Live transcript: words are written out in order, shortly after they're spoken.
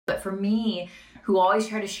But for me, who always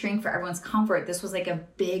try to shrink for everyone's comfort, this was like a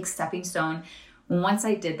big stepping stone. Once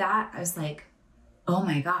I did that, I was like, oh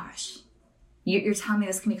my gosh, you're telling me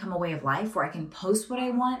this can become a way of life where I can post what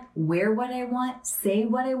I want, wear what I want, say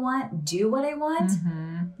what I want, do what I want.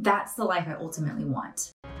 That's the life I ultimately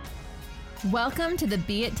want. Welcome to the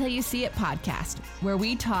Be It Till You See It podcast, where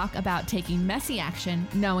we talk about taking messy action,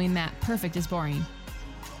 knowing that perfect is boring.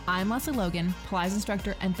 I'm Leslie Logan, Pilates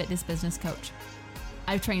instructor and fitness business coach.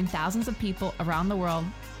 I've trained thousands of people around the world,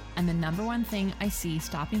 and the number one thing I see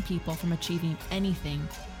stopping people from achieving anything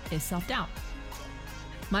is self-doubt.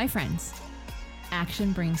 My friends,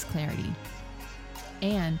 action brings clarity,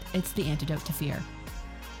 and it's the antidote to fear.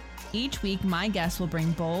 Each week, my guests will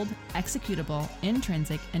bring bold, executable,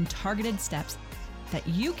 intrinsic, and targeted steps that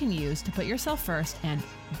you can use to put yourself first and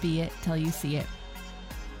be it till you see it.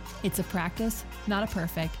 It's a practice, not a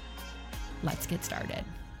perfect. Let's get started.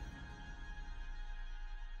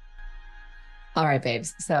 All right,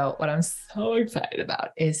 babes. So what I'm so excited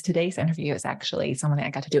about is today's interview is actually something I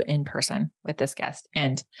got to do in person with this guest.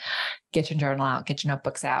 And get your journal out, get your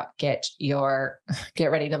notebooks out, get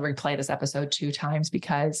ready to replay this episode 2 times,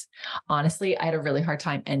 because honestly, I had a really hard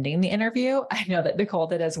time ending the interview. I know that Nicole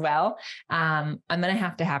did as well. I'm going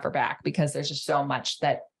to have her back because there's just so much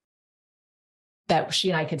that she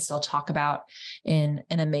and I could still talk about in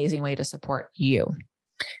an amazing way to support you.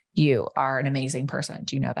 You are an amazing person.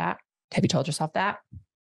 Do you know that? Have you told yourself that?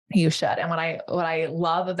 You should. And what I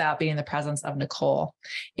love about being in the presence of Nicole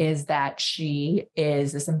is that she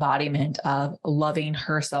is this embodiment of loving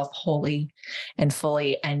herself wholly and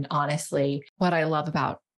fully. And honestly, what I love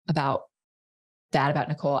about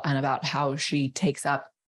Nicole and about how she takes up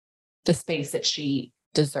the space that she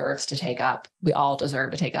deserves to take up, we all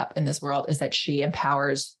deserve to take up in this world, is that she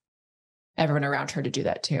empowers everyone around her to do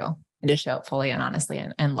that too, and to show up fully and honestly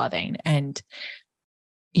and loving. And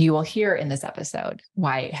you will hear in this episode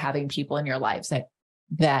why having people in your lives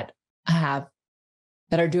that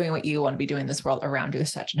are doing what you want to be doing in this world around you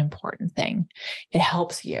is such an important thing. It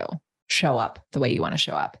helps you show up the way you want to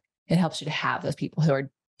show up. It helps you to have those people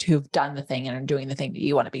who've done the thing and are doing the thing that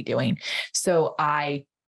you want to be doing. So I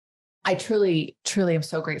truly, truly am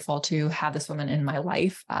so grateful to have this woman in my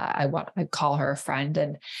life. I call her a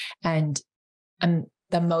friend, and I'm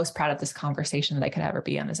the most proud of this conversation that I could ever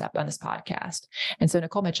be on this podcast. And so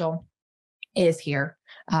Nicole Mitchell is here.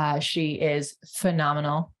 She is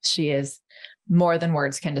phenomenal. She is more than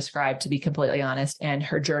words can describe, to be completely honest. And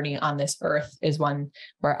her journey on this earth is one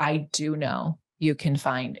where I do know you can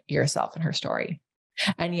find yourself in her story.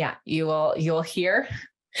 And yeah, you'll hear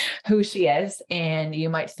who she is. And you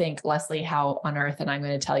might think, Leslie, how on earth? And I'm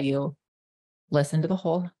going to tell you, listen to the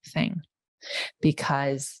whole thing,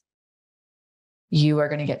 because you are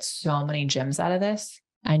going to get so many gems out of this,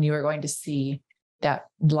 and you are going to see that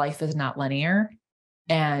life is not linear,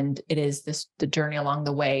 and it is the journey along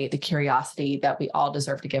the way, the curiosity that we all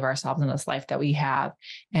deserve to give ourselves in this life that we have,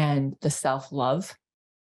 and the self-love,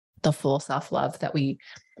 the full self-love that we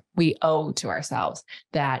owe to ourselves,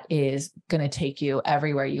 that is going to take you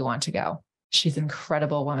everywhere you want to go. She's an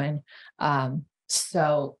incredible woman.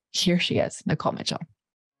 So here she is, Nicole Mitchell.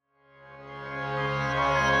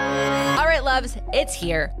 Loves, it's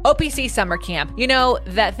here. OPC Summer Camp. You know,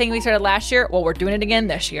 that thing we started last year? Well, we're doing it again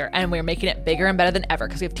this year, and we're making it bigger and better than ever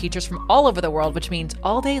because we have teachers from all over the world, which means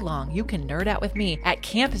all day long, you can nerd out with me at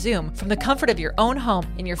Camp Zoom from the comfort of your own home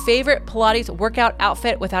in your favorite Pilates workout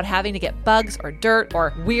outfit without having to get bugs or dirt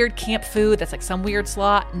or weird camp food that's like some weird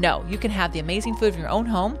slaw. No, you can have the amazing food from your own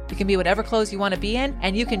home. You can be whatever clothes you want to be in,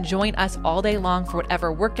 and you can join us all day long for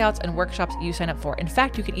whatever workouts and workshops you sign up for. In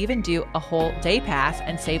fact, you can even do a whole day pass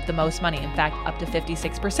and save the most money. In fact, up to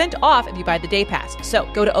 56% off if you buy the day pass.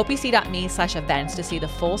 So go to opc.me/events to see the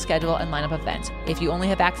full schedule and lineup of events. If you only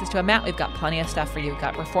have access to a mat, we've got plenty of stuff for you. We've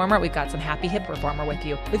got Reformer. We've got some Happy Hip Reformer with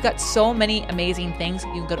you. We've got so many amazing things.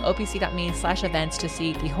 You can go to opc.me/events to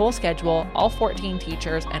see the whole schedule, all 14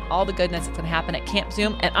 teachers, and all the goodness that's going to happen at Camp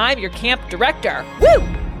Zoom. And I'm your camp director. Woo!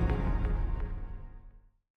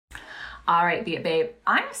 All right, Be It Babe.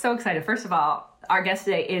 I'm so excited. First of all, our guest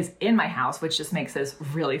today is in my house, which just makes this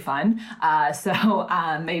really fun. So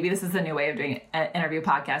maybe this is a new way of doing an interview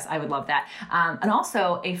podcast. I would love that. And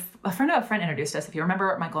also a friend of a friend introduced us. If you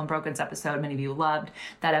remember Michael and Broken's episode, many of you loved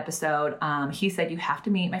that episode. He said, you have to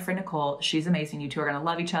meet my friend Nicole. She's amazing. You two are going to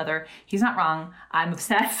love each other. He's not wrong. I'm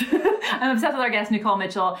obsessed. I'm obsessed with our guest, Nicole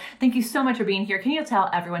Mitchell. Thank you so much for being here. Can you tell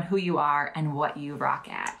everyone who you are and what you rock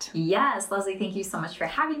at? Yes, Leslie, thank you so much for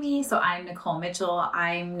having me. So I'm Nicole Mitchell.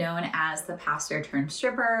 I'm known as the pastor turned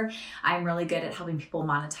stripper. I'm really good at helping people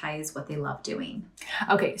monetize what they love doing.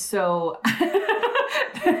 Okay, so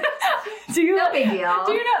Do you? No big deal.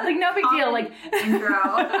 Do you know? Like, no big deal. Like, intro.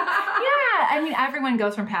 yeah. I mean, everyone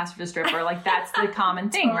goes from pastor to stripper. Like, that's the common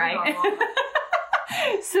thing, right?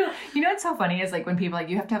 So, you know what's so funny is like when people like,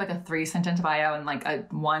 you have to have like a 3-sentence bio and like a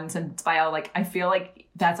 1-sentence bio. Like, I feel like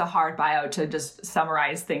that's a hard bio to just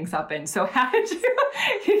summarize things up in. So how did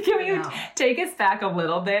you, can you take us back a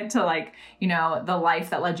little bit to like, you know, the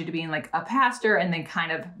life that led you to being like a pastor and then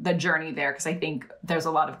kind of the journey there? Cause I think there's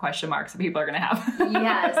a lot of question marks that people are going to have.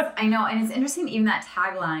 Yes, I know. And it's interesting, even that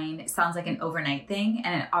tagline sounds like an overnight thing,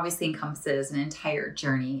 and it obviously encompasses an entire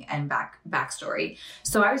journey and backstory.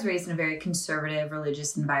 So I was raised in a very conservative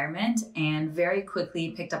religious environment and very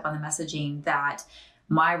quickly picked up on the messaging that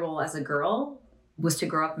my role as a girl was to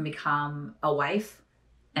grow up and become a wife,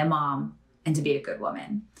 a mom, and to be a good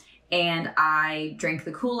woman. And I drank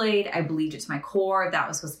the Kool-Aid. I believed it to my core. That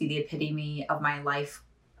was supposed to be the epitome of my life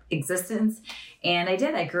existence. And I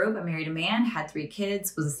did. I grew up, I married a man, had 3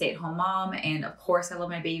 kids, was a stay-at-home mom. And of course I love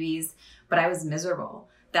my babies, but I was miserable.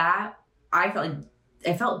 I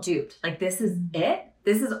felt duped. Like, this is it.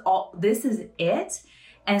 This is it.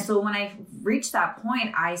 And so when I reached that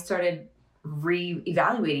point, I started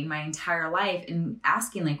re-evaluating my entire life and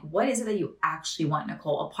asking, like, what is it that you actually want,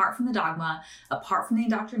 Nicole? Apart from the dogma, apart from the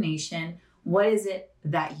indoctrination, what is it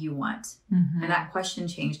that you want? Mm-hmm. And that question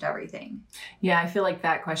changed everything. Yeah, I feel like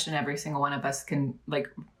that question every single one of us can like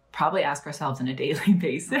probably ask ourselves on a daily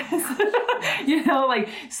basis. You know, like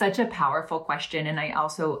such a powerful question. And I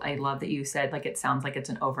love that you said like it sounds like it's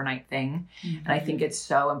an overnight thing. Mm-hmm. And I think it's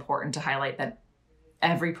so important to highlight that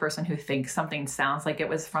every person who thinks something sounds like it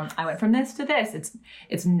was I went from this to this.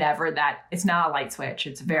 It's never that. It's not a light switch.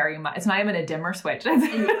 It's very much. It's not even a dimmer switch.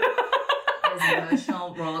 It's an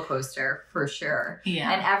emotional roller coaster for sure.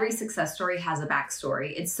 Yeah. And every success story has a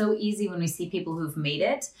backstory. It's so easy when we see people who've made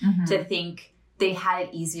it to think they had it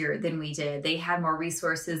easier than we did. They had more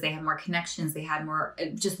resources. They had more connections. They had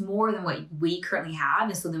just more than what we currently have.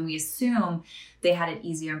 And so then we assume they had it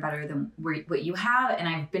easier and better than what you have. And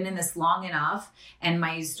I've been in this long enough, and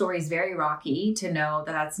my story is very rocky to know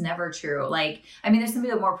that that's never true. Like, I mean, there's some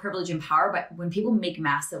people with more privilege and power, but when people make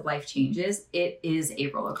massive life changes, it is a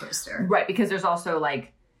roller coaster. Right. Because there's also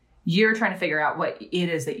like, you're trying to figure out what it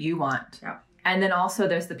is that you want. Yeah. And then also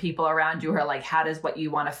there's the people around you who are like, how does what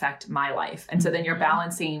you want affect my life? And so then you're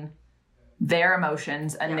balancing their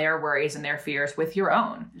emotions and their worries and their fears with your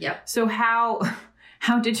own. Yep. So how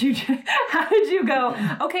did you go,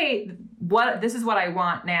 okay, this is what I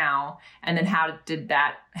want now. And then how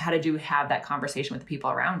did you have that conversation with the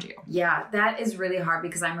people around you? Yeah, that is really hard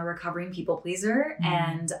because I'm a recovering people pleaser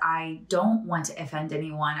and I don't want to offend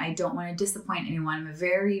anyone. I don't want to disappoint anyone. I'm a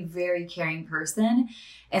very, very caring person.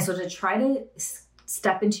 And so to try to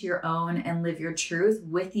step into your own and live your truth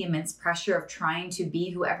with the immense pressure of trying to be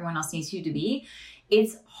who everyone else needs you to be,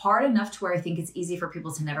 it's hard enough to where I think it's easy for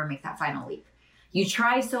people to never make that final leap. You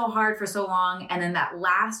try so hard for so long, and then that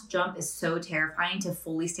last jump is so terrifying. To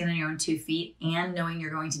fully stand on your own 2 feet and knowing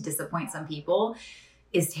you're going to disappoint some people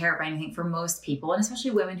is terrifying, I think, for most people, and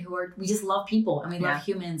especially women we just love people and we love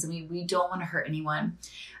humans and we don't want to hurt anyone.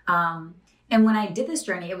 And when I did this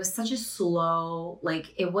journey, it was such a slow,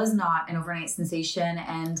 like, it was not an overnight sensation.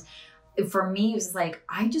 And for me, it was like,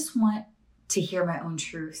 I just want to hear my own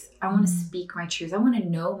truth. I want to speak my truth. I want to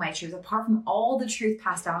know my truth. Apart from all the truth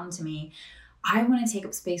passed down to me, I want to take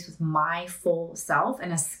up space with my full self.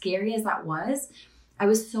 And as scary as that was, I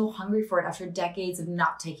was so hungry for it after decades of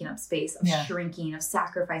not taking up space, of shrinking, of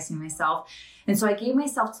sacrificing myself. And so I gave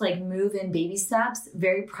myself to like move in baby steps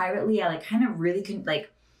very privately. I like kind of really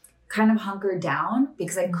kind of hunkered down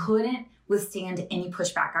because I couldn't withstand any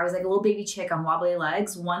pushback. I was like a little baby chick on wobbly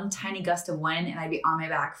legs, one tiny gust of wind and I'd be on my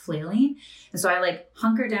back flailing. And so I like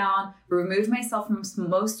hunkered down, removed myself from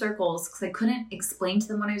most circles because I couldn't explain to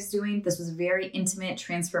them what I was doing. This was a very intimate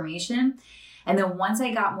transformation. And then once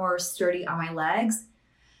I got more sturdy on my legs,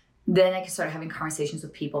 then I could start having conversations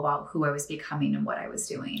with people about who I was becoming and what I was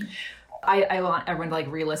doing. I want everyone to like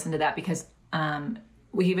re-listen to that because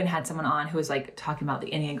we even had someone on who was like talking about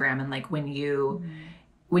the Enneagram and like when you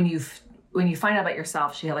find out about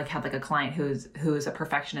yourself, she had like a client who's a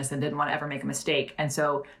perfectionist and didn't want to ever make a mistake. And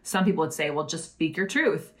so some people would say, well, just speak your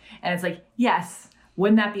truth. And it's like, yes,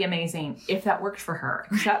 wouldn't that be amazing if that worked for her?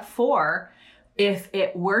 Except for if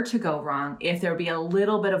it were to go wrong, if there would be a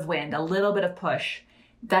little bit of wind, a little bit of push,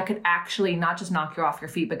 that could actually not just knock you off your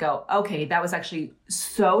feet, but go, okay, that was actually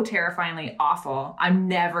so terrifyingly awful. I'm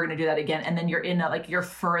never going to do that again. And then you're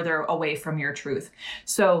further away from your truth.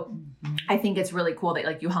 So I think it's really cool that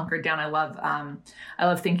like you hunkered down. I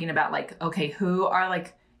love thinking about like, okay, who are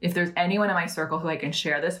like if there's anyone in my circle who I can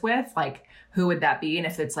share this with, like, who would that be? And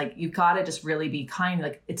if it's like, you gotta just really be kind,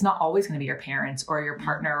 like, it's not always going to be your parents or your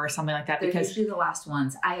partner or something like that. They're because usually the last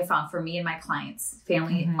ones. I have found for me and my clients,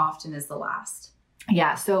 family often is the last.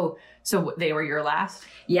 Yeah. So they were your last?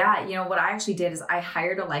 Yeah. You know, what I actually did is I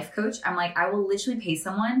hired a life coach. I'm like, I will literally pay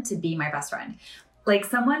someone to be my best friend. Like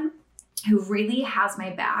someone who really has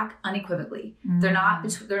my back unequivocally. They're not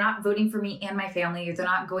voting for me and my family. They're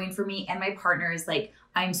not going for me and my partners. Like,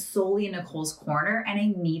 I'm solely in Nicole's corner, and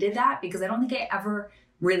I needed that because I don't think I ever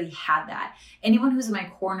really had that. Anyone who's in my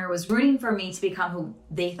corner was rooting for me to become who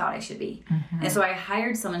they thought I should be. And so I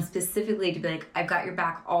hired someone specifically to be like, I've got your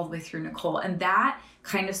back all the way through, Nicole. And that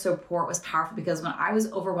kind of support was powerful because when I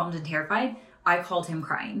was overwhelmed and terrified, I called him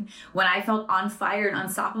crying. When I felt on fire and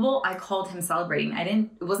unstoppable, I called him celebrating.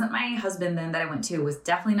 It wasn't my husband then that I went to. It was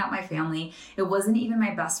definitely not my family. It wasn't even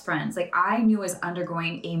my best friends. Like, I knew I was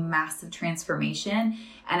undergoing a massive transformation,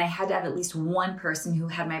 and I had to have at least one person who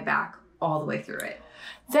had my back all the way through it.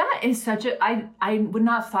 That is such a, I would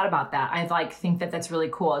not have thought about that. I like think that that's really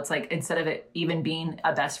cool. It's like, instead of it even being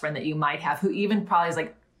a best friend that you might have, who even probably is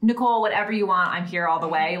like, Nicole, whatever you want, I'm here all the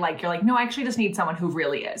way. Like, you're like, no, I actually just need someone who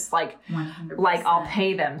really is like, 100%. Like I'll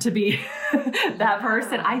pay them to be that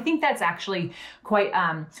person. I think that's actually quite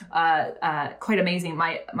amazing.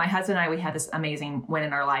 My husband and I, we had this amazing win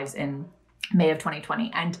in our lives in May of 2020.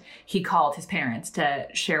 And he called his parents to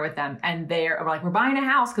share with them. And we're like, we're buying a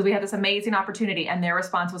house because we had this amazing opportunity. And their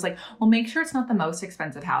response was like, well, make sure it's not the most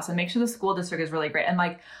expensive house and make sure the school district is really great. And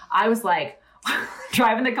like, I was like,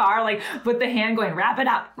 driving the car, like with the hand going, wrap it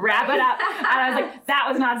up. And I was like, that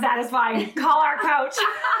was not satisfying. Call our coach.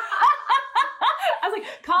 I was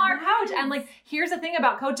like, call our coach. And like, here's the thing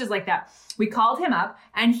about coaches like that. We called him up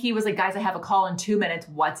and he was like, guys, I have a call in 2 minutes.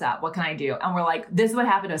 What's up? What can I do? And we're like, this is what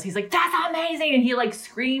happened to us. He's like, that's amazing. And he like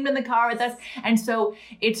screamed in the car with us. And so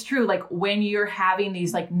it's true. Like, when you're having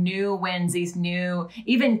these like new wins, these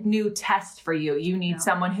even new tests for you, you need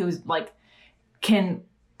someone who's like, can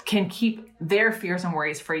keep their fears and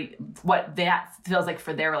worries for what that feels like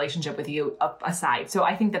for their relationship with you aside. So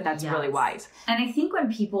I think that that's really wise. And I think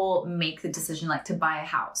when people make the decision, like to buy a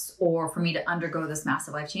house or for me to undergo this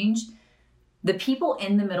massive life change, the people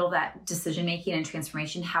in the middle of that decision-making and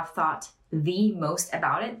transformation have thought the most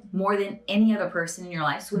about it, more than any other person in your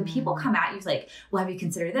life. So when people come at you, it's like, well, have you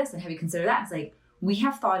considered this? And have you considered that? It's like, we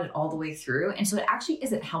have thought it all the way through. And so it actually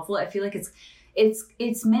isn't helpful. I feel like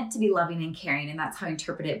it's meant to be loving and caring, and that's how I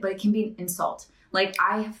interpret it, but it can be an insult. Like,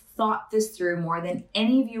 I have thought this through more than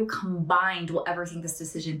any of you combined will ever think this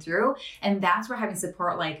decision through. And that's where having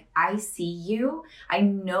support, like, I see you. I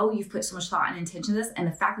know you've put so much thought and intention to this. And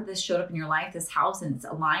the fact that this showed up in your life, this house, and it's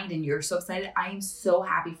aligned and you're so excited, I am so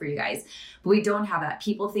happy for you guys. But we don't have that.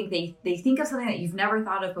 People think they think of something that you've never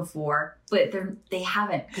thought of before, but they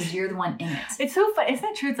haven't, because you're the one in it. It's so fun. Isn't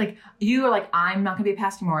that true? It's like, you are like, I'm not going to be a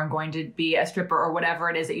pastor anymore. I'm going to be a stripper or whatever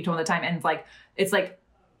it is that you told all the time. And it's like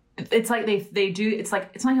they do. It's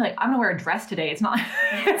like, it's not like, I'm gonna wear a dress today. It's not like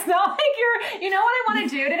you know what I want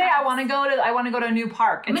to do today? I want to go to a new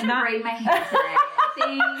park. I'm gonna braid my hair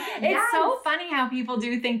today. It's so funny how people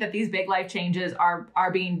do think that these big life changes are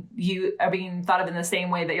being thought of in the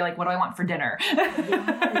same way that you're like, what do I want for dinner?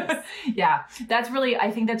 Yes. Yeah.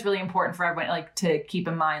 I think that's really important for everyone, like, to keep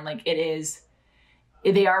in mind, like,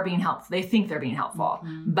 they are being helpful. They think they're being helpful,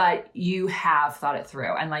 but you have thought it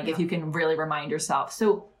through. And like, if you can really remind yourself.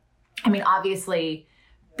 So, I mean, obviously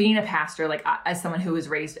being a pastor, like, as someone who was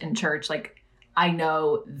raised in church, like, I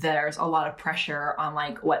know there's a lot of pressure on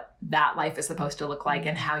like what that life is supposed to look like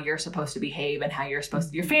and how you're supposed to behave and how your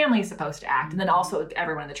family is supposed to act. And then also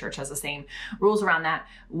everyone in the church has the same rules around that.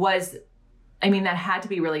 That had to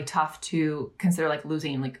be really tough to consider, like,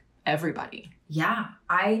 losing like everybody. Yeah.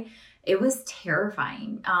 It was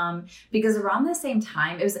terrifying because around the same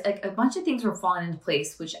time, it was like a bunch of things were falling into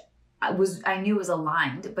place, which I knew was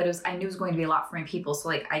aligned, but I knew it was going to be a lot for my people. So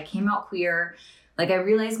like, I came out queer. Like, I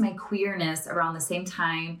realized my queerness around the same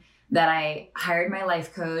time that I hired my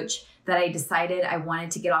life coach, that I decided I wanted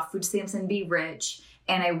to get off food stamps and be rich,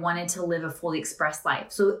 and I wanted to live a fully expressed life.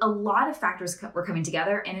 So a lot of factors were coming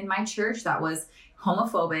together. And in my church, that was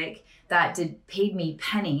homophobic, that paid me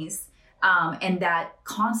pennies, and that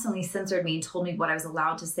constantly censored me and told me what I was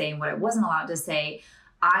allowed to say and what I wasn't allowed to say.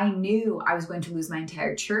 I knew I was going to lose my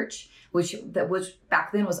entire church, which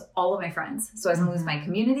back then was all of my friends. So I was going to lose my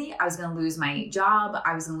community. I was going to lose my job.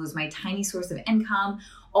 I was going to lose my tiny source of income,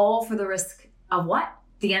 all for the risk of what?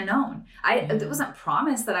 the unknown. It wasn't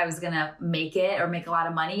promised that I was going to make it or make a lot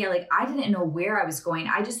of money. I didn't know where I was going.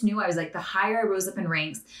 I just knew I was like, the higher I rose up in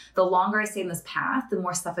ranks, the longer I stayed in this path, the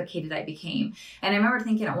more suffocated I became. And I remember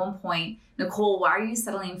thinking at one point, Nicole, why are you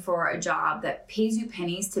settling for a job that pays you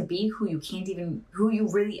pennies to be who you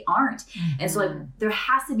really aren't? And so there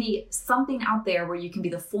has to be something out there where you can be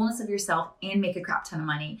the fullness of yourself and make a crap ton of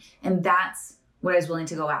money. And that's what I was willing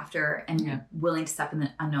to go after and willing to step in the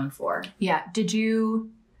unknown for. Yeah. Did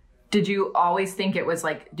you always think it was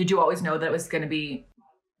like, did you always know that it was going to be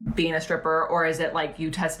being a stripper, or is it like you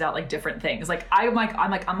tested out like different things? Like I'm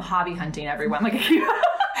hobby hunting everyone. Like,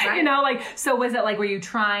 right. You know, like, so was it like, were you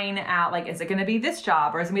trying out, like, is it going to be this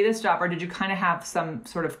job or is it going to be this job? Or did you kind of have some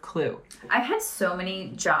sort of clue? I've had so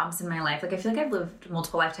many jobs in my life. Like, I feel like I've lived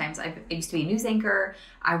multiple lifetimes. I used to be a news anchor.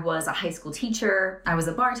 I was a high school teacher. I was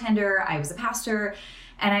a bartender. I was a pastor.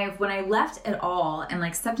 And when I left it all and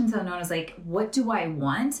like stepped into the unknown, I was like, what do I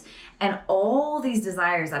want? And all these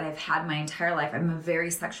desires that I've had my entire life. I'm a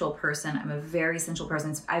very sexual person. I'm a very sensual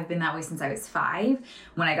person. I've been that way since I was 5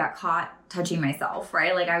 when I got caught touching myself,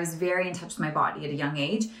 right? Like I was very in touch with my body at a young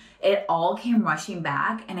age. It all came rushing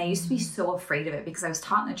back. And I used to be so afraid of it because I was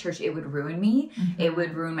taught in the church it would ruin me. It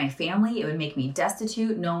would ruin my family. It would make me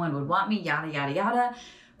destitute. No one would want me, yada, yada, yada.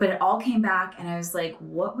 But it all came back and I was like,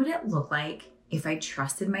 what would it look like if I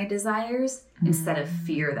trusted my desires instead of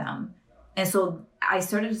fear them? And so I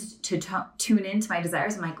started to tune into my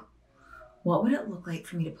desires. I'm like, what would it look like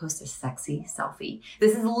for me to post a sexy selfie?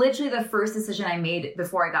 This is literally the first decision I made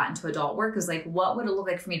before I got into adult work. It was like, what would it look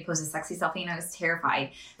like for me to post a sexy selfie? And I was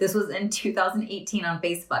terrified. This was in 2018 on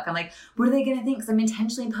Facebook. I'm like, what are they going to think? Because I'm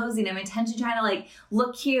intentionally posing. I'm intentionally trying to like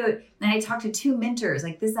look cute. And I talked to 2 mentors.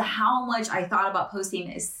 Like, this is how much I thought about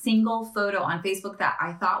posting a single photo on Facebook that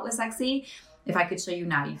I thought was sexy. If I could show you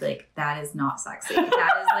now, you'd be like, that is not sexy.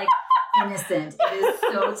 That is like innocent. It is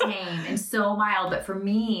so tame and so mild. But for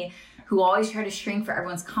me, who always try to shrink for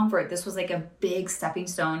everyone's comfort, this was like a big stepping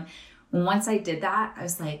stone. Once I did that, I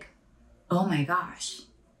was like, oh my gosh,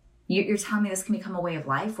 you're telling me this can become a way of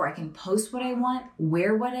life where I can post what I want,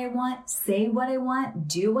 wear what I want, say what I want,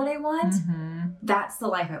 do what I want. That's the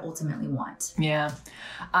life I ultimately want. Yeah.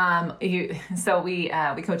 So we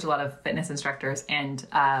coach a lot of fitness instructors, and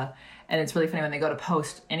it's really funny when they go to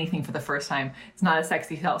post anything for the first time. It's not a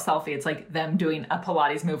sexy selfie. It's like them doing a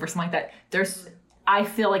Pilates move or something like that. I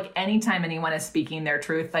feel like anytime anyone is speaking their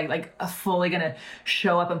truth, like fully going to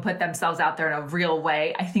show up and put themselves out there in a real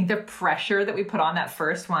way, I think the pressure that we put on that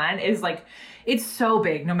first one is like, it's so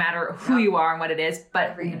big, no matter who you are and what it is.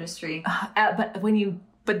 But every industry.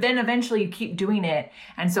 But then eventually you keep doing it.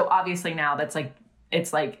 And so obviously now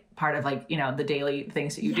it's like part of like, you know, the daily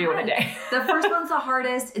things that you do in a day. The first one's the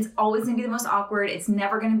hardest. It's always going to be the most awkward. It's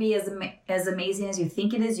never going to be as amazing as you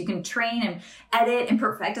think it is. You can train and edit and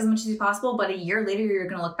perfect as much as possible, but a year later you're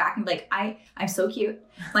going to look back and be like, I'm so cute.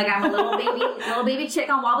 Like I'm a little baby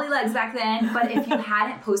chick on wobbly legs back then. But if you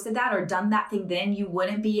hadn't posted that or done that thing then, you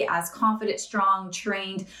wouldn't be as confident, strong,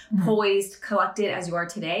 trained, poised, collected as you are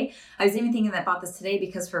today. I was even thinking about this today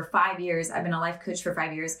because for 5 years, I've been a life coach for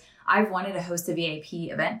 5 years. I've wanted to host a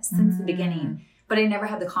VIP event since the beginning, but I never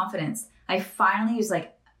had the confidence. I finally was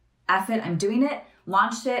like, F it, I'm doing it,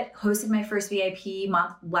 launched it, hosted my first VIP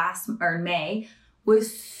month May,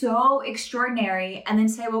 was so extraordinary. And then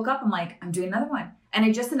today I woke up, I'm like, I'm doing another one. And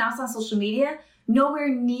I just announced on social media, nowhere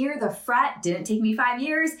near the fret, didn't take me 5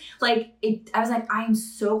 years. I was like, I am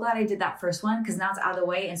so glad I did that first one because now it's out of the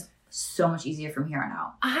way and it's so much easier from here on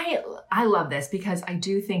out. I love this because I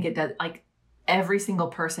do think it does, like, every single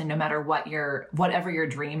person, no matter whatever your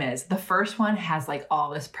dream is, the first one has like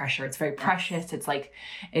all this pressure. It's very precious. It's like,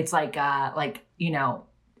 you know,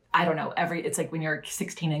 I don't know, it's like when you're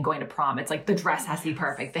 16 and going to prom, it's like the dress has to be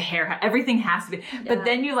perfect. The hair, everything has to be, but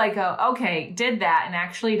then you like go, okay, did that. And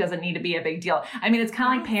actually it doesn't need to be a big deal. I mean, it's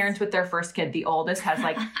kind of like parents with their first kid. The oldest has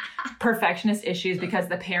like perfectionist issues because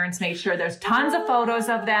the parents made sure there's tons of photos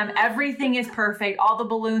of them. Everything is perfect. All the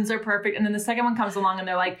balloons are perfect. And then the second one comes along and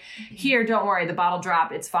they're like, here, don't worry. The bottle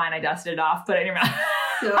dropped. It's fine. I dusted it off. Put it in your mouth.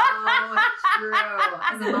 So true.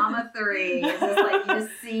 As a mom of 3, it's just like you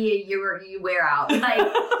just see you wear out.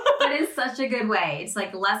 Like, but in such a good way. It's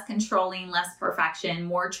like less controlling, less perfection,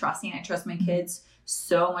 more trusting. I trust my kids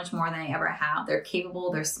so much more than I ever have. They're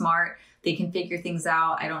capable, they're smart, they can figure things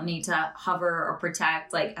out. I don't need to hover or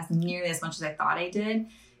protect like as nearly as much as I thought I did.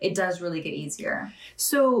 It does really get easier.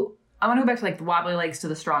 So I want to go back to like the wobbly legs to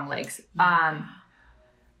the strong legs.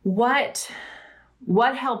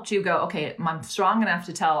 What helped you go, okay, I'm strong enough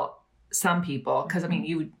to tell some people, because I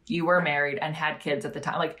mean, you were married and had kids at the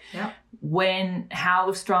time. Like, Yeah.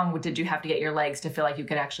 how strong did you have to get your legs to feel like you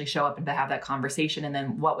could actually show up and to have that conversation? And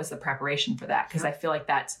then what was the preparation for that? Because I feel like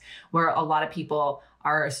that's where a lot of people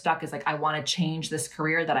are stuck, is like, I want to change this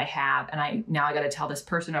career that I have. And I got to tell this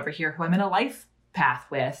person over here who I'm in a life path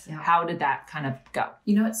with. Yeah. How did that kind of go?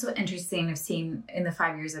 You know, it's so interesting. I've seen in the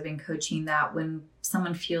 5 years I've been coaching that when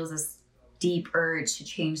someone feels this deep urge to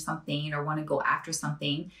change something or want to go after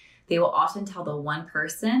something, they will often tell the one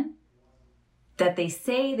person that they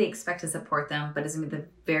say they expect to support them, but is going to be the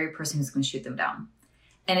very person who's going to shoot them down.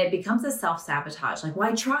 And it becomes a self-sabotage. Like, well,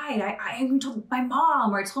 I tried. I even told my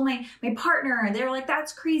mom, or I told my partner, and they were like,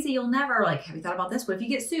 that's crazy. You'll never. Like, have you thought about this? What if you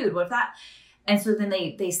get sued? What if that? And so then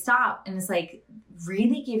they stop, and it's like,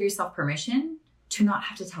 really give yourself permission to not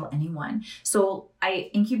have to tell anyone. So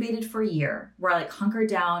I incubated for a year where I like hunkered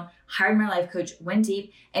down, hired my life coach, went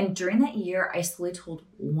deep. And during that year, I slowly told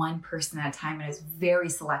one person at a time, and I was very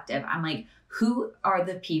selective. I'm like, who are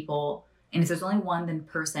the people? And if there's only one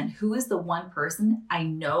person, who is the one person I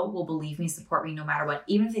know will believe me, support me no matter what,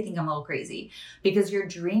 even if they think I'm a little crazy? Because your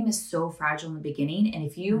dream is so fragile in the beginning. And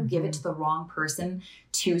if you give it to the wrong person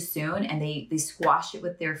too soon and they squash it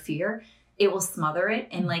with their fear, it will smother it.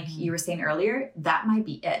 And like you were saying earlier, that might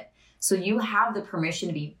be it. So you have the permission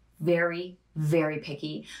to be very, very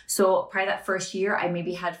picky. So probably that first year, I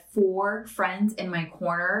maybe had 4 friends in my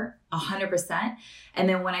corner, 100%. And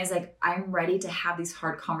then when I was like, I'm ready to have these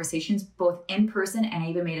hard conversations, both in person, and I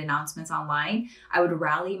even made announcements online, I would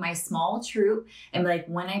rally my small troop and be like,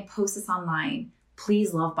 when I post this online,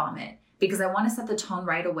 please love bomb it. Because I want to set the tone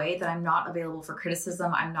right away that I'm not available for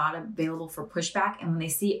criticism. I'm not available for pushback. And when they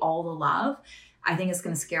see all the love, I think it's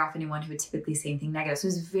going to scare off anyone who would typically say anything negative. So it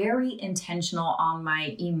was very intentional on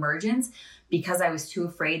my emergence, because I was too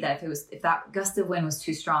afraid that if that gust of wind was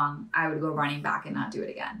too strong, I would go running back and not do it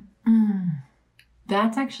again.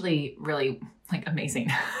 That's actually really like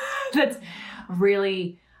amazing. That's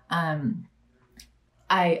really,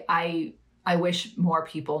 I wish more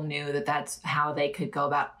people knew that that's how they could go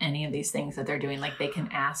about any of these things that they're doing. Like, they can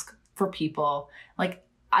ask for people. Like,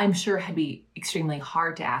 I'm sure it'd be extremely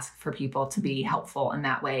hard to ask for people to be helpful in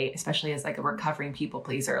that way, especially as like a recovering people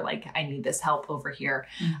pleaser. Like, I need this help over here.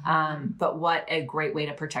 But what a great way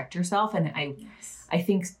to protect yourself. And I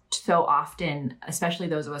think so often, especially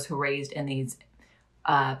those of us who are raised in these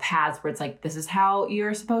paths where it's like, this is how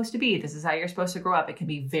you're supposed to be, this is how you're supposed to grow up, it can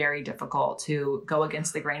be very difficult to go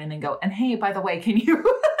against the grain and then go, and hey, by the way, can you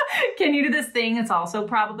do this thing that's also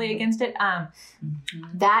probably against it?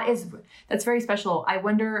 That's very special. I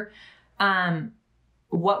wonder,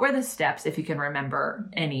 what were the steps, if you can remember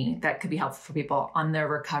any, that could be helpful for people on their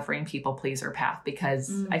recovering people pleaser path?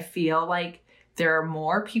 Because I feel like there are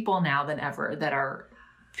more people now than ever that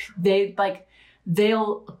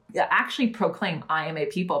they'll actually proclaim, I am a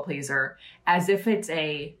people pleaser, as if it's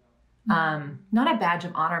a, not a badge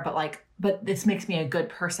of honor, but this makes me a good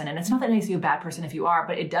person. And it's not that it makes you a bad person if you are,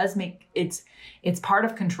 but it does make, it's part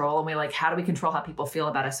of control. And we're like, how do we control how people feel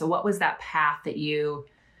about us? So what was that path that you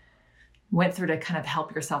went through to kind of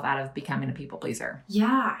help yourself out of becoming a people pleaser?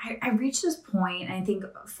 Yeah, I reached this point, and I think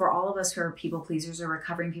for all of us who are people pleasers or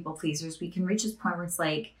recovering people pleasers, we can reach this point where it's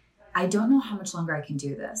like, I don't know how much longer I can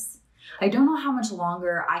do this. I don't know how much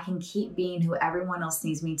longer I can keep being who everyone else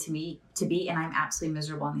needs me to be, and I'm absolutely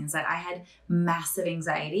miserable on the inside. I had massive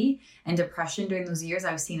anxiety and depression during those years.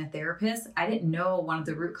 I was seeing a therapist. I didn't know one of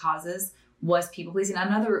the root causes was people pleasing.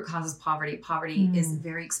 Another root cause is poverty. Poverty is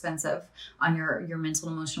very expensive on your mental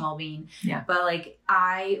and emotional well-being. Yeah. But like,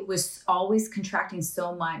 I was always contracting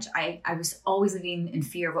so much. I was always living in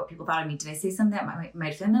fear of what people thought of me. Did I say something that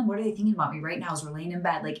might offend them? What are they thinking about me right now as we're laying in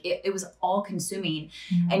bed? Like, it was all consuming,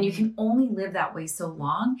 and you can only live that way so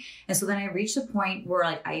long. And so then I reached a point where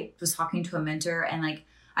like, I was talking to a mentor, and like,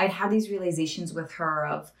 I'd had these realizations with her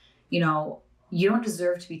of, you don't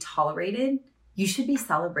deserve to be tolerated. You should be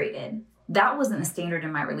celebrated. That wasn't a standard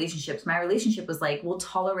in my relationships. My relationship was like, we'll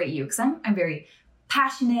tolerate you, because I'm very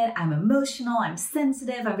passionate, I'm emotional, I'm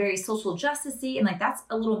sensitive, I'm very social justice-y, and like, that's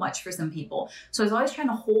a little much for some people. So I was always trying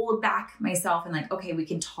to hold back myself and like, okay, we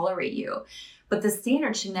can tolerate you. But the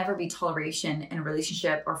standard should never be toleration in a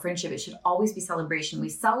relationship or friendship. It should always be celebration. We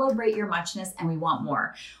celebrate your muchness and we want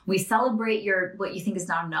more. We celebrate what you think is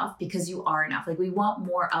not enough, because you are enough. Like, we want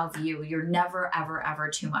more of you. You're never, ever, ever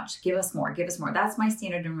too much. Give us more, give us more. That's my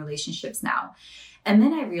standard in relationships now. And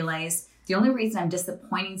then I realized the only reason I'm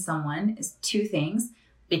disappointing someone is 2 things: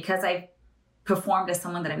 because I performed as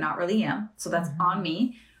someone that I not really am. So that's on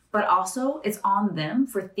me. But also it's on them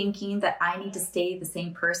for thinking that I need to stay the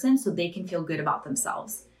same person so they can feel good about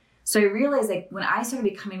themselves. So I realized like when I started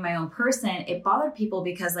becoming my own person, it bothered people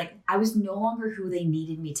because like I was no longer who they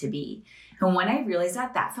needed me to be. And when I realized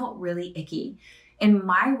that, that felt really icky. In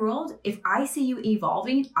my world, if I see you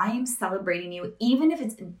evolving, I am celebrating you, even if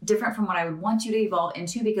it's different from what I would want you to evolve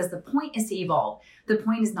into, because the point is to evolve. The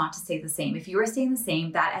point is not to stay the same. If you are staying the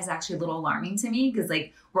same, that is actually a little alarming to me because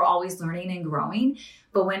like we're always learning and growing.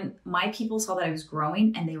 But when my people saw that I was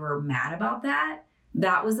growing and they were mad about that,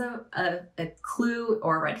 that was a clue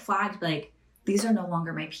or a red flag. Like, these are no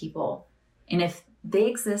longer my people. And if they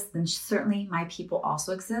exist, then certainly my people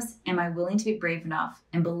also exist. Am I willing to be brave enough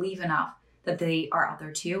and believe enough that they are out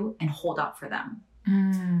there too and hold up for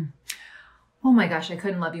them? Oh my gosh, I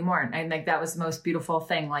couldn't love you more. And like, that was the most beautiful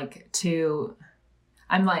thing. Like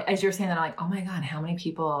I'm like, as you're saying that, I'm like, oh my God, how many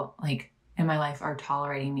people like in my life are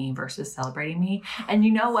tolerating me versus celebrating me? And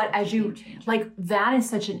you know what, as you like, that is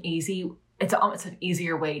such an easy, it's almost an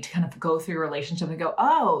easier way to kind of go through a relationship and go,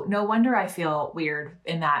 oh, no wonder I feel weird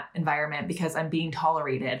in that environment because I'm being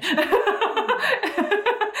tolerated.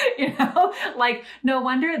 You know, like, no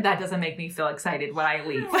wonder that doesn't make me feel excited when I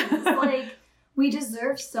leave. It's like, we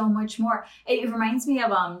deserve so much more. It reminds me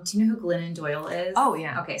of, do you know who Glennon Doyle is? Oh,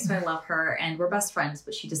 yeah. Okay, so I love her, and we're best friends,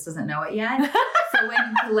 but she just doesn't know it yet. So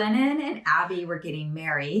when Glennon and Abby were getting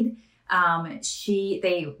married,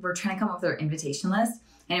 they were trying to come up with their invitation list,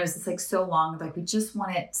 and it was just like so long. Like, we just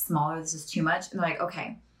want it smaller. This is too much. And they're like,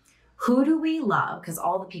 okay, who do we love? Because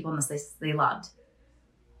all the people in this list they loved.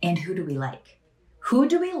 And who do we like? Who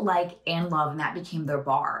do we like and love? And that became their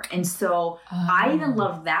bar. And so I even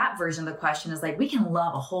love that version of the question is like, we can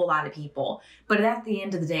love a whole lot of people, but at the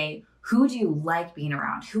end of the day, who do you like being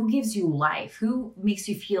around? Who gives you life? Who makes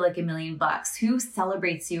you feel like $1 million? Who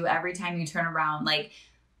celebrates you every time you turn around? Like,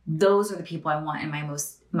 those are the people I want in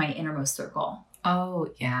my innermost circle.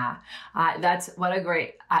 Oh yeah. That's what a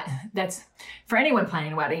great, that's for anyone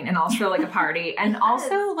planning a wedding and also like a party and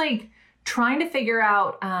also like trying to figure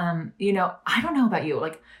out, you know, I don't know about you,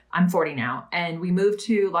 like I'm 40 now and we moved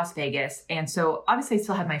to Las Vegas. And so obviously I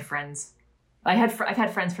still have my friends. I've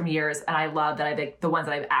had friends from years and I love that the ones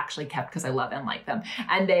that I've actually kept because I love and like them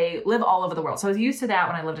and they live all over the world. So I was used to that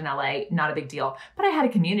when I lived in LA, not a big deal, but I had a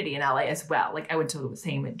community in LA as well. Like I went to the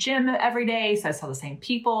same gym every day. So I saw the same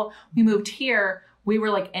people. We moved here. We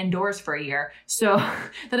were like indoors for a year. So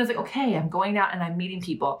then I was like, okay, I'm going out and I'm meeting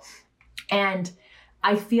people. And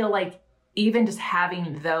I feel like even just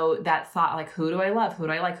having that thought, like, who do I love? Who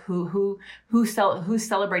do I like? Who's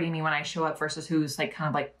celebrating me when I show up versus who's like kind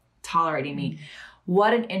of like tolerating me.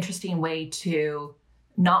 What an interesting way to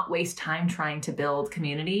not waste time trying to build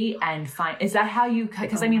community and find, is that how you,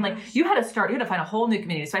 because I mean, like you had to find a whole new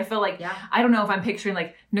community. So I feel like, I don't know if I'm picturing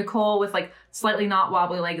like Nicole with like slightly not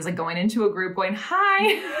wobbly legs, like going into a group going, hi.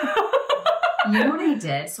 You know what I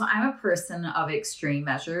did? So I'm a person of extreme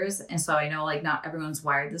measures. And so I know like not everyone's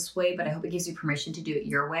wired this way, but I hope it gives you permission to do it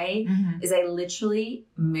your way, is I literally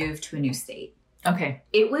moved to a new state. Okay.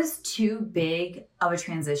 It was too big of a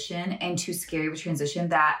transition and too scary of a transition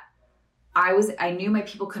that I knew my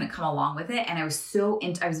people couldn't come along with it. And I was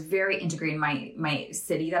I was very integrated in my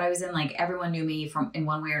city that I was in. Like everyone knew me in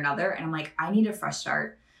one way or another. And I'm like, I need a fresh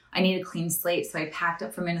start. I need a clean slate. So I packed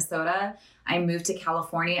up from Minnesota. I moved to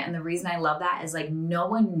California. And the reason I love that is like, no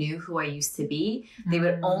one knew who I used to be. They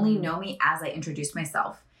would only know me as I introduced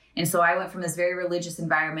myself. And so I went from this very religious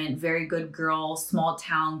environment, very good girl, small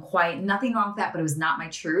town, quiet, nothing wrong with that, but it was not my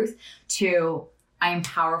truth, to I am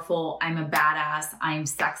powerful, I'm a badass, I'm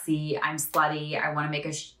sexy, I'm slutty, I want to make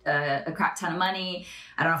a crap ton of money.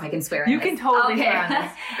 I don't know if I can swear. You can totally swear on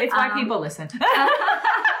this. It's why people listen.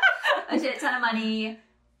 A shit ton of money.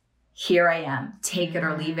 Here I am, take it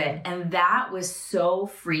or leave it. And that was so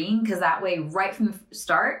freeing because that way, right from the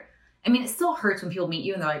start, I mean, it still hurts when people meet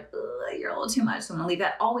you and they're like, you're a little too much, so I'm gonna leave.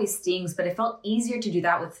 That always stings, but it felt easier to do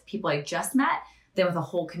that with people I just met than with a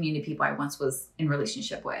whole community of people I once was in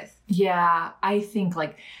relationship with. Yeah, I think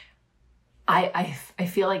like, I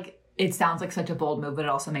feel like it sounds like such a bold move, but it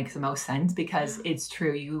also makes the most sense because it's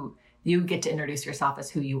true. You get to introduce yourself as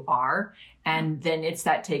who you are. And then it's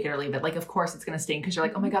that take it or leave it. Like, of course it's going to sting because you're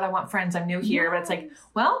like, oh my God, I want friends. I'm new here. Yes. But it's like,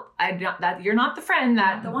 well, you're not the friend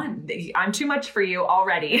that the one. I'm too much for you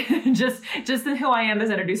already. just who I am is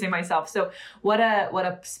introducing myself. So what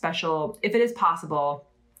a special, if it is possible.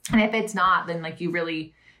 And if it's not, then like you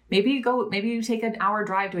really, maybe you take an hour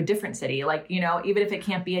drive to a different city. Like, you know, even if it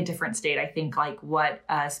can't be a different state, I think like what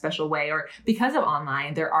a special way, or because of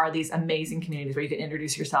online, there are these amazing communities where you can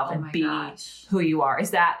introduce yourself and be who you are.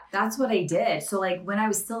 That's what I did. So like when I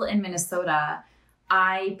was still in Minnesota,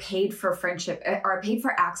 I paid for friendship, or I paid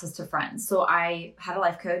for access to friends. So I had a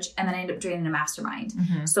life coach, and then I ended up joining a mastermind.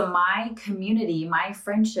 So my community, my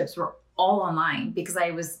friendships were all online because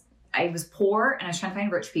I was poor and I was trying to find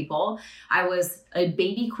rich people. I was a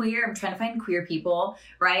baby queer. I'm trying to find queer people,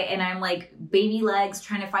 right? And I'm like baby legs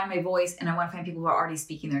trying to find my voice, and I want to find people who are already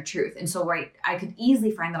speaking their truth. And so, I could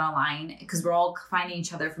easily find that online because we're all finding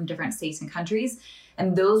each other from different states and countries.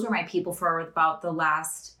 And those were my people for about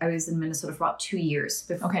I was in Minnesota for about 2 years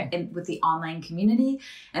with the online community.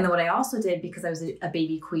 And then what I also did, because I was a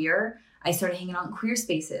baby queer, I started hanging out in queer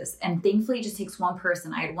spaces. And thankfully, it just takes one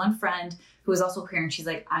person. I had one friend who was also queer, and she's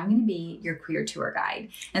like, I'm going to be your queer tour guide.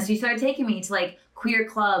 And so she started taking me to like queer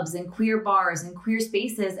clubs and queer bars and queer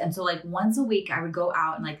spaces. And so like once a week I would go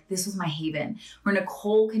out, and like this was my haven where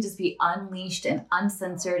Nicole could just be unleashed and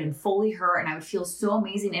uncensored and fully her. And I would feel so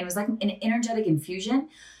amazing. And it was like an energetic infusion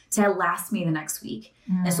to last me the next week.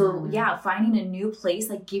 And so, finding a new place,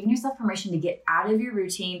 like giving yourself permission to get out of your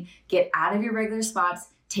routine, get out of your regular spots,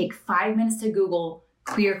 take 5 minutes to Google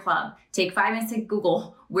queer club, take 5 minutes to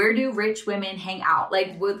Google, where do rich women hang out?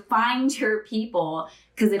 Like, find your people,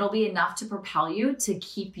 because it'll be enough to propel you to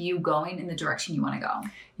keep you going in the direction you want to go.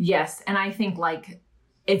 Yes. And I think like,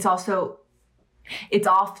 it's often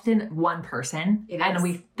one person. And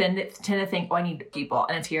we then tend to think, I need people.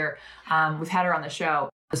 And it's here. We've had her on the show,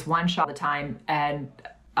 this one shot at the time, and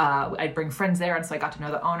I'd bring friends there, and so I got to know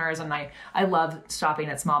the owners, and I love stopping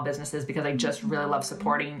at small businesses because I just really love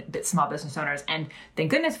supporting small business owners. And thank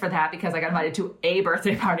goodness for that, because I got invited to a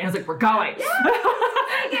birthday party. I was like, we're going.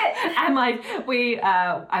 And like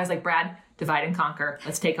I was like, Brad, divide and conquer.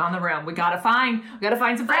 Let's take on the room. We gotta find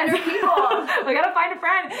some friends. We gotta find a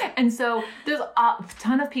friend. And so there's a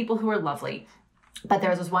ton of people who are lovely. But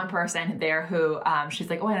there was this one person there who, she's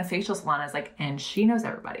like, in a facial salon. I was like, and she knows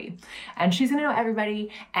everybody. And she's going to know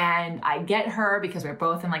everybody. And I get her because we're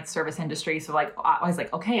both in like the service industry. So like, I was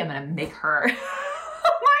like, okay, I'm going to make her my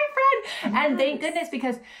friend. And thank goodness,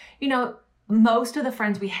 because, most of the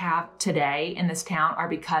friends we have today in this town are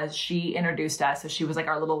because she introduced us. So she was like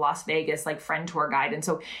our little Las Vegas, like friend tour guide. And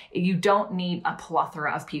so you don't need a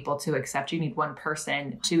plethora of people to accept you. You need one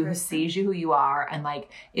person who sees you, who you are, and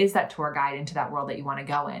like is that tour guide into that world that you want to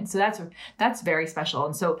go in. So that's very special.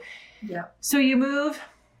 And so, so you move.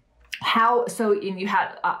 You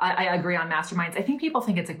had, I agree on masterminds. I think people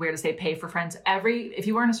think it's like weird to say pay for friends. If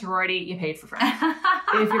you were in a sorority, you paid for friends.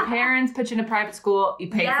 If your parents put you in a private school, you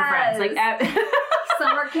paid for friends. Like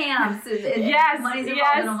summer camps. Money's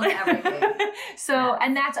involved in almost everything. So,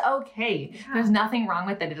 and that's okay. Yeah. There's nothing wrong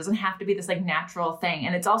with it. It doesn't have to be this like natural thing.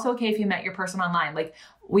 And it's also okay if you met your person online. Like,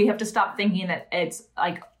 we have to stop thinking that it's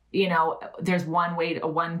like, there's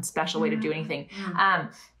one special way to do anything.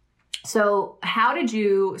 So how did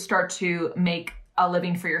you start to make a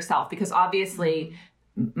living for yourself? Because obviously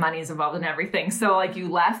money is involved in everything. So like, you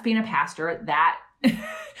left being a pastor that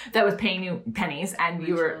was paying you pennies, and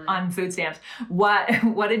you were on food stamps.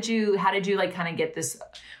 How did you like kind of get this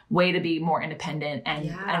way to be more independent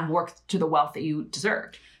and work to the wealth that you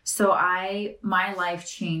deserved? So my life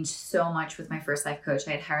changed so much with my first life coach.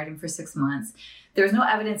 I had hired him for 6 months. There was no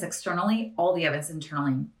evidence externally, all the evidence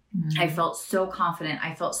internally. I felt so confident.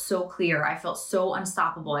 I felt so clear. I felt so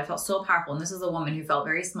unstoppable. I felt so powerful. And this is a woman who felt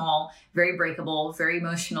very small, very breakable, very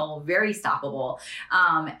emotional, very stoppable.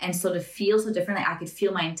 And so to feel so differently, I could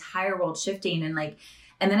feel my entire world shifting. And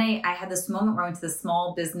then I had this moment where I went to this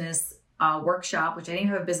small business workshop, which I didn't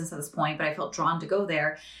have a business at this point, but I felt drawn to go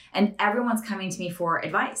there. And everyone's coming to me for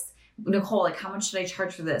advice. Nicole, like, how much should I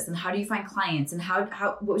charge for this? And how do you find clients? And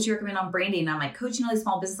what would you recommend on branding? And I'm like coaching all these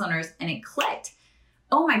small business owners, and it clicked.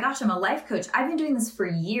 Oh my gosh, I'm a life coach. I've been doing this for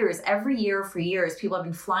years. Every year for years, people have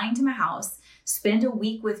been flying to my house, spend a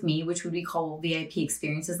week with me, which would be called VIP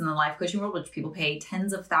experiences in the life coaching world, which people pay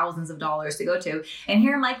tens of thousands of dollars to go to. And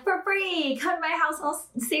here I'm like, for free, come to my house,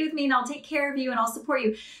 and stay with me, and I'll take care of you, and I'll support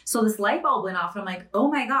you. So this light bulb went off, and I'm like, oh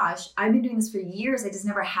my gosh, I've been doing this for years. I just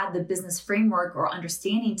never had the business framework or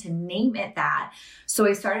understanding to name it that. So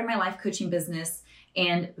I started my life coaching business,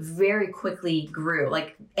 and very quickly grew.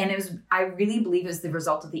 I really believe it was the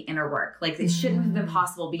result of the inner work. Like, it shouldn't have been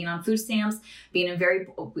possible being on food stamps,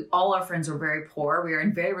 all our friends were very poor. We were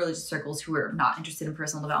in very religious circles who were not interested in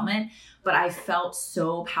personal development, but I felt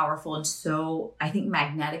so powerful and so, I think,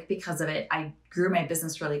 magnetic because of it. I grew my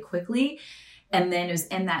business really quickly. And then it was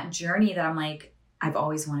in that journey that I'm like, I've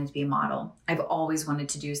always wanted to be a model. I've always wanted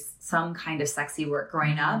to do some kind of sexy work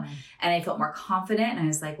growing up. And I felt more confident. And I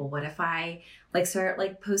was like, well, what if I start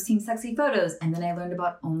posting sexy photos? And then I learned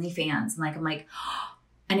about OnlyFans. And I'm like,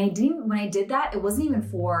 And when I did that, it wasn't even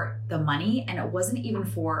for the money and it wasn't even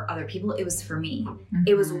for other people. It was for me. Mm-hmm.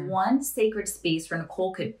 It was one sacred space where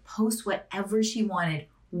Nicole could post whatever she wanted,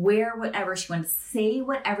 wear whatever she wanted, say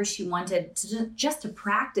whatever she wanted, just to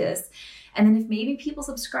practice. And then if maybe people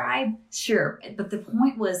subscribe, sure. But the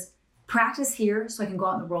point was practice here so I can go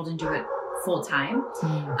out in the world and do it full time.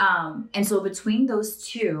 Mm. And so between those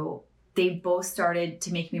two, they both started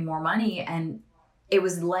to make me more money, and it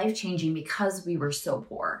was life-changing because we were so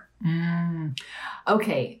poor. Mm.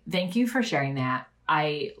 Okay. Thank you for sharing that.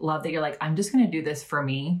 I love that you're like, I'm just going to do this for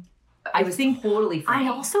me. I think totally for me. I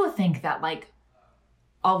also think that like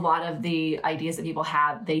a lot of the ideas that people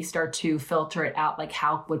have, they start to filter it out. Like,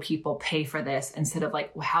 how would people pay for this instead of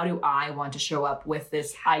like, how do I want to show up with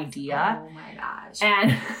this idea? Oh my gosh.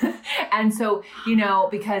 And so, you know,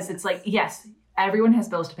 because it's like, yes, everyone has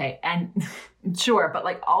bills to pay, and sure. But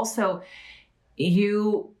like also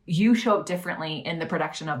you show up differently in the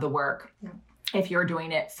production of the work. Yeah. If you're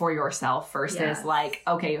doing it for yourself versus like,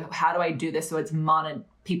 okay, how do I do this so it's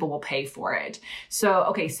people will pay for it? So,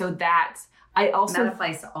 okay. So that's, that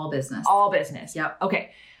applies to all business. All business. Yep.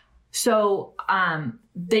 Okay. So,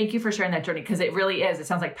 thank you for sharing that journey. Cause it really is, it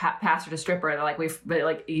sounds like pastor to stripper.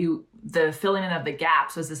 The filling in of the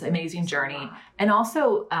gaps was this amazing journey. And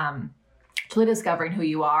also, really discovering who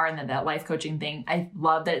you are, and then that life coaching thing. I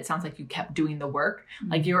love that it sounds like you kept doing the work.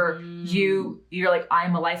 Like you're like,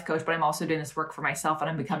 I'm a life coach, but I'm also doing this work for myself, and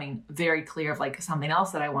I'm becoming very clear of like something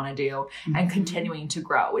else that I want to do and continuing to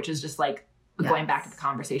grow, which is just like going back to the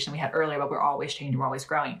conversation we had earlier about we're always changing, we're always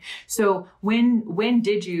growing. So when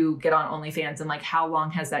did you get on OnlyFans, and like how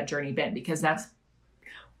long has that journey been? Because that's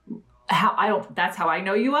how I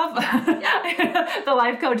know you of the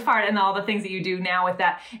life coach part, and all the things that you do now with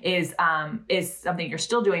that is something you're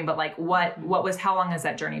still doing. But like, how long has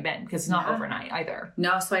that journey been? Because it's not overnight either.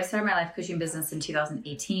 No. So I started my life coaching business in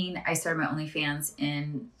 2018. I started my OnlyFans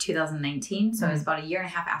in 2019. So it was about a year and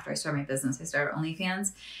a half after I started my business, I started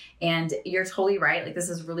OnlyFans. And you're totally right. Like, this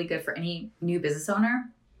is really good for any new business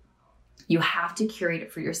owner. You have to curate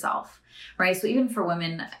it for yourself, right? So even for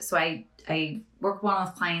women, so I work one-on-one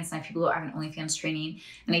with clients, and I have people who have an OnlyFans training,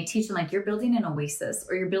 and I teach them like, you're building an oasis,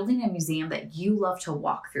 or you're building a museum that you love to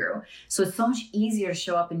walk through. So it's so much easier to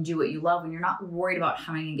show up and do what you love when you're not worried about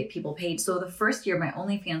how I'm going to get people paid. So the first year, my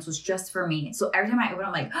OnlyFans was just for me. So every time I open,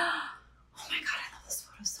 I'm like, oh my God, I love those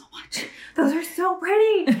photos so much. Those are so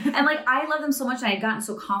pretty. And like, I love them so much. And I had gotten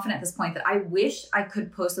so confident at this point that I wish I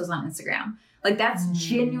could post those on Instagram. Like, that's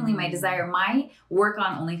genuinely my desire. My work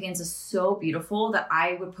on OnlyFans is so beautiful that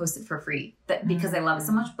I would post it for free, because I love it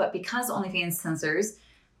so much. But because OnlyFans censors,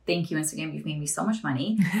 thank you, Instagram, you've made me so much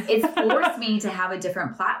money. It's forced me to have a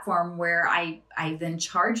different platform where I then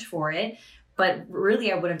charge for it. But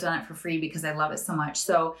really, I would have done it for free because I love it so much.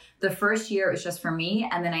 So the first year it was just for me.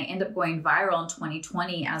 And then I ended up going viral in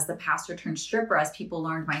 2020 as the pastor turned stripper, as people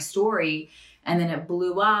learned my story. And then it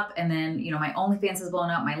blew up. And then, you know, my OnlyFans has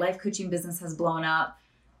blown up. My life coaching business has blown up.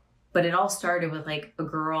 But it all started with like a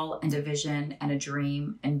girl and a vision and a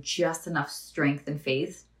dream and just enough strength and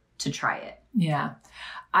faith to try it. Yeah.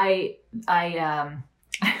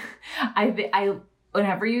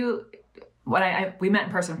 We met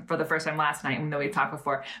in person for the first time last night, even though we've talked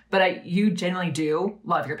before, but you genuinely do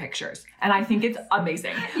love your pictures. And I think it's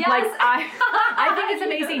amazing. Yes. Like, I think it's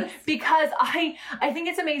amazing because I think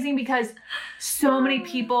it's amazing because so many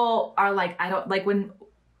people are like, I don't like when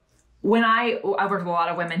I've worked with a lot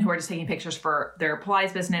of women who are just taking pictures for their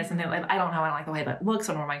Pilates business, and they're like, I don't like the way that looks,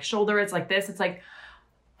 I don't know where my shoulder is like this. It's like,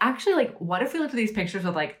 actually, like, what if we looked at these pictures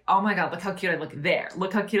with like, oh my God, look how cute I look there.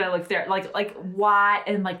 Look how cute I look there. Like why?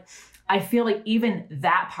 And like, I feel like even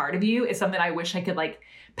that part of you is something I wish I could like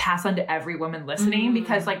pass on to every woman listening,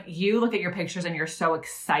 because like, you look at your pictures and you're so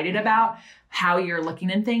excited about how you're looking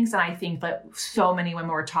in things. And I think that so many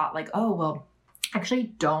women were taught like, oh, well, actually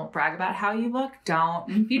don't brag about how you look.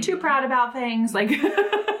 Don't be too proud about things. Like,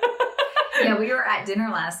 yeah, we were at dinner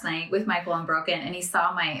last night with Michael Unbroken, and he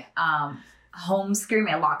saw my, home screen,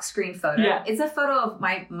 my lock screen photo. Yeah. It's a photo of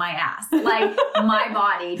my ass, like my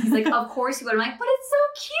body. He's like, of course you would. I'm like, but it's so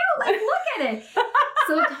cute. Like, look at it.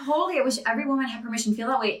 So totally, I wish every woman had permission to feel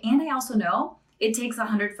that way. And I also know it takes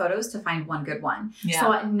 100 photos to find one good one. Yeah.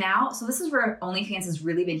 So this is where OnlyFans has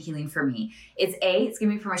really been healing for me. It's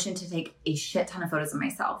giving me permission to take a shit ton of photos of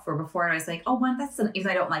myself. Where before I was like, oh, that's enough. If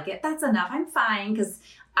I don't like it, that's enough. I'm fine, because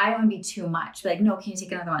I don't want to be too much. But like, no, can you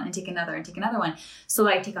take another one and take another and take another one? So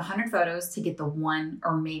I take 100 photos to get the one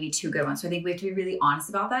or maybe two good ones. So I think we have to be really honest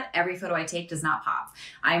about that. Every photo I take does not pop.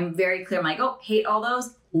 I'm very clear. I'm like, oh, hate all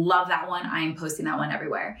those. Love that one. I am posting that one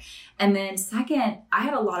everywhere. And then second, I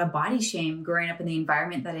had a lot of body shame growing up in the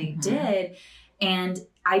environment that I did. And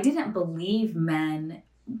I didn't believe men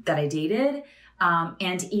that I dated,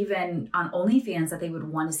 and even on OnlyFans, that they would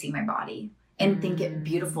want to see my body and think it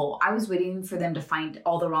beautiful. I was waiting for them to find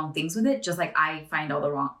all the wrong things with it, just like I find all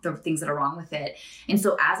the things that are wrong with it. And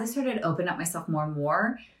so as I started to open up myself more and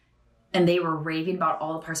more, and they were raving about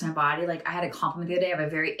all the parts of my body. Like I had a compliment the other day. I have a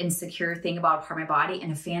very insecure thing about a part of my body,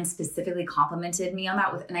 and a fan specifically complimented me on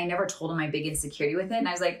that and I never told him my big insecurity with it. And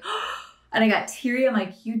I was like, and I got teary. I'm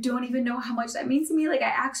like, you don't even know how much that means to me. Like I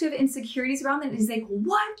actually have insecurities around that. And he's like,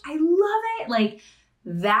 what? I love it. Like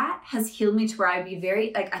that has healed me to where I'd be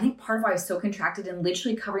very, like, I think part of why I was so contracted and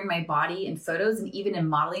literally covering my body in photos and even in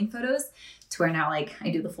modeling photos to where now like I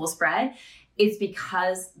do the full spread. It's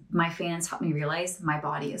because my fans helped me realize my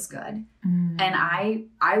body is good. And I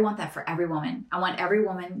want that for every woman. I want every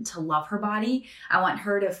woman to love her body. I want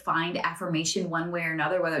her to find affirmation one way or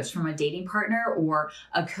another, whether it's from a dating partner or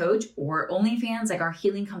a coach or OnlyFans. Like our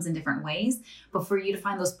healing comes in different ways. But for you to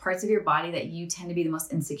find those parts of your body that you tend to be the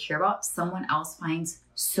most insecure about, someone else finds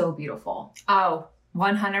so beautiful. Oh,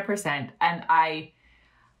 100%. And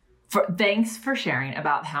thanks for sharing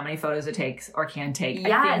about how many photos it takes or can take.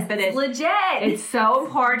 Yes, I think that it's legit. It's so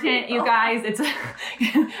important, you guys. It's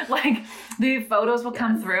like the photos will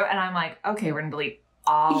come through and I'm like, okay, we're going to delete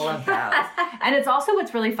all of those. And it's also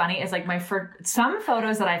what's really funny is like some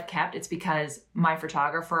photos that I've kept, it's because my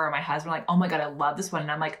photographer or my husband are like, oh my God, I love this one.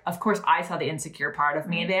 And I'm like, of course I saw the insecure part of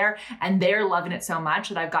me there, and they're loving it so much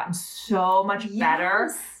that I've gotten so much better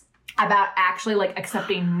about actually like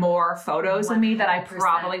accepting more photos 100%. Of me that I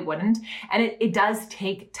probably wouldn't. And it does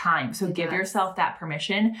take time. So give yourself that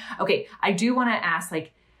permission. Okay. I do want to ask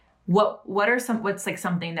like, what's like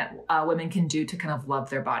something that women can do to kind of love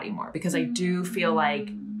their body more? Because I do feel like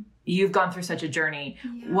you've gone through such a journey.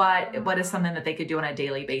 Yeah. What is something that they could do on a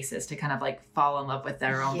daily basis to kind of like fall in love with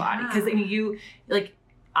their own body? Because I mean,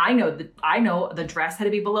 I know the dress had to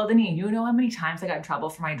be below the knee. You know how many times I got in trouble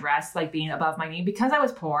for my dress like being above my knee because I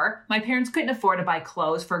was poor. My parents couldn't afford to buy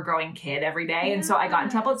clothes for a growing kid every day. Yeah. And so I got in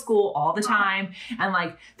trouble at school all the time. And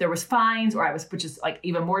like there was fines, which is like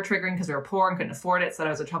even more triggering because we were poor and couldn't afford it. So I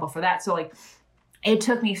was in trouble for that. So like it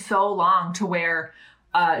took me so long to wear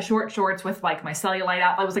short shorts with like my cellulite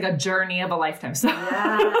out. It was like a journey of a lifetime. So we've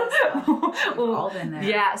all been there.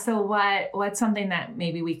 Yeah. So what's something that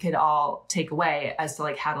maybe we could all take away as to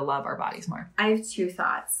like how to love our bodies more? I have two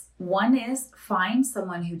thoughts. One is find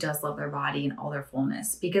someone who does love their body in all their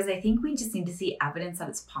fullness, because I think we just need to see evidence that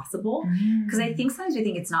it's possible. Because I think sometimes we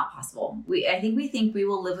think it's not possible. I think we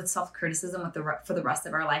will live with self-criticism for the rest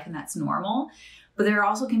of our life, and that's normal. But there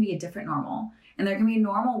also can be a different normal. And there can be a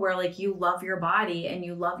normal where like you love your body and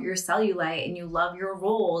you love your cellulite and you love your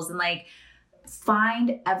rolls, and like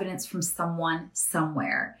find evidence from someone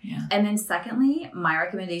somewhere. Yeah. And then secondly, my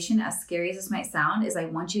recommendation, as scary as this might sound, is I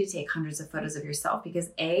want you to take hundreds of photos of yourself, because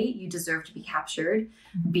A, you deserve to be captured.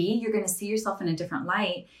 B, you're going to see yourself in a different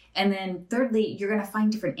light. And then thirdly, you're going to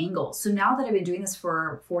find different angles. So now that I've been doing this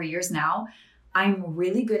for 4 years now, I'm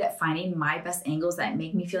really good at finding my best angles that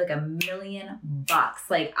make me feel like $1 million.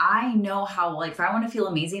 Like I know how, like if I want to feel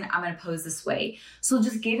amazing, I'm going to pose this way. So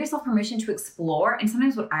just give yourself permission to explore. And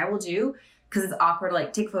sometimes what I will do, because it's awkward to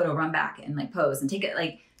like take a photo, run back and like pose and take it,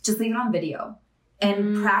 like just leave it on video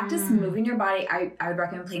and practice moving your body. I would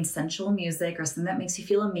recommend playing sensual music or something that makes you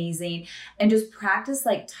feel amazing, and just practice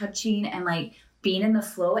like touching and like being in the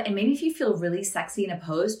flow. And maybe if you feel really sexy in a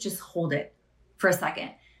pose, just hold it for a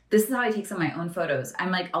second. This is how I take some of my own photos.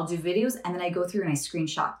 I'm like, I'll do videos and then I go through and I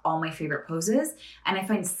screenshot all my favorite poses. And I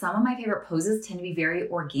find some of my favorite poses tend to be very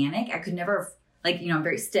organic. I could never, like, I'm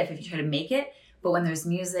very stiff if you try to make it. But when there's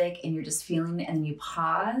music and you're just feeling it and then you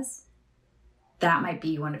pause, that might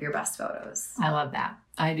be one of your best photos. I love that.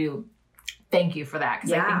 I do. Thank you for that.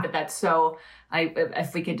 Because I think that that's so,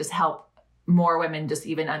 if we could just help more women just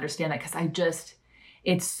even understand that, because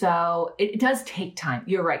it does take time.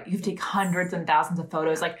 You're right. You take hundreds and thousands of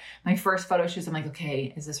photos. Like my first photo shoots, I'm like,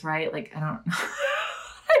 okay, is this right? Like, I don't know.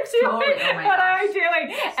 What am I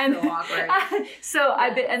doing? And so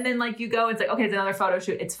awkward. And then like you go, it's like, okay, it's another photo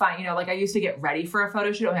shoot. It's fine. Like I used to get ready for a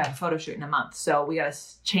photo shoot. I have a photo shoot in a month. So we got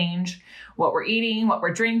to change what we're eating, what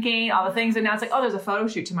we're drinking, all the things. And now it's like, oh, there's a photo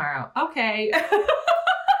shoot tomorrow. Okay.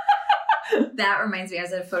 That reminds me, I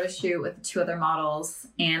was at a photo shoot with 2 other models,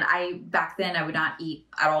 and back then I would not eat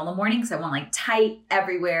at all in the morning because I want like tight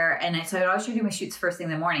everywhere. And so I would always try to do my shoots first thing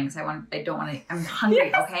in the morning because I don't want to, I'm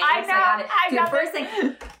hungry. Yes, okay. I know. So I got it first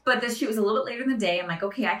thing. But the shoot was a little bit later in the day. I'm like,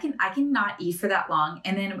 okay, I can not eat for that long.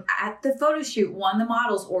 And then at the photo shoot, one of the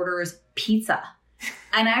models orders pizza.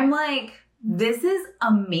 And I'm like, this is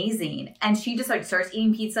amazing. And she just like starts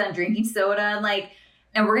eating pizza and drinking soda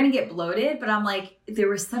and we're going to get bloated. But I'm like, there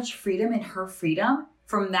was such freedom in her freedom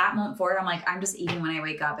from that moment forward, I'm like, I'm just eating when I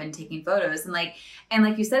wake up and taking photos. And like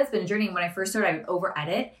you said, it's been a journey. When I first started, I would over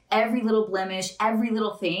edit every little blemish, every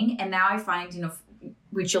little thing. And now I find, you know,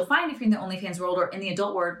 which you'll find if you're in the OnlyFans world or in the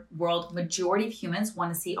adult world, majority of humans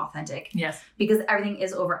want to see authentic. Yes. Because everything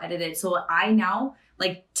is over edited. So I now,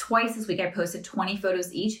 like twice this week, I posted 20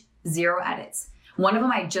 photos each, 0 edits. One of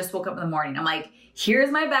them, I just woke up in the morning. I'm like,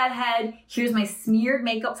 here's my bed head. Here's my smeared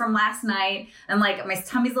makeup from last night. And like, my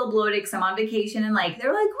tummy's a little bloated because I'm on vacation. And like,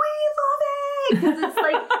 they're like, we love it. Because it's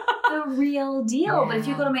like the real deal. Yeah. But if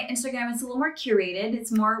you go to my Instagram, it's a little more curated.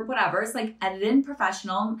 It's more whatever. It's like edited and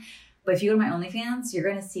professional. But if you go to my OnlyFans, you're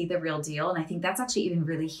going to see the real deal. And I think that's actually even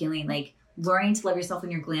really healing. Like learning to love yourself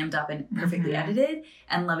when you're glammed up and perfectly edited,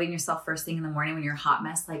 and loving yourself first thing in the morning when you're a hot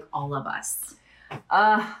mess, like all of us.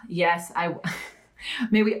 Yes.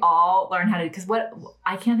 May we all learn how to, because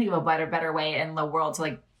I can't think of a better way in the world to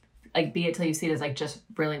like be it till you see it, is like just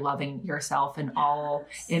really loving yourself in all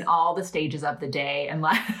the stages of the day and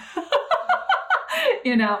like,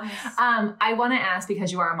 you know. Yes. I want to ask,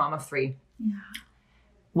 because you are a mom of 3.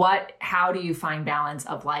 Yeah. How do you find balance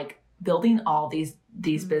of like building all these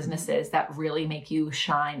businesses that really make you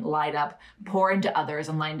shine, light up, pour into others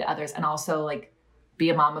and light into others, and also like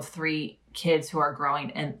be a mom of 3 kids who are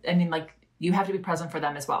growing? And I mean, like, you have to be present for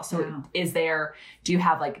them as well. So do you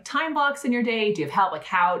have like time blocks in your day? Do you have help? Like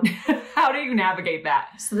how do you navigate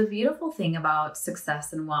that? So the beautiful thing about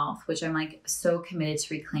success and wealth, which I'm like so committed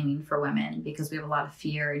to reclaiming for women because we have a lot of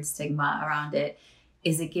fear and stigma around it,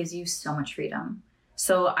 is it gives you so much freedom.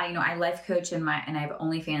 So I life coach and I have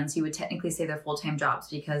OnlyFans. You would technically say they're full-time jobs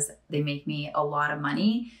because they make me a lot of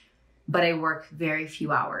money, but I work very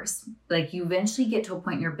few hours. Like you eventually get to a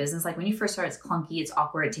point in your business, like when you first start, it's clunky, it's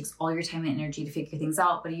awkward, it takes all your time and energy to figure things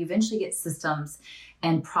out, but you eventually get systems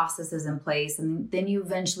and processes in place. And then you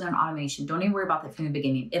eventually learn automation. Don't even worry about that from the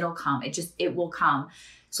beginning. It'll come. It will come.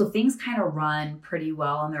 So things kind of run pretty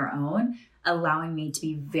well on their own, allowing me to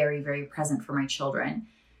be very, very present for my children.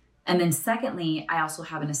 And then secondly, I also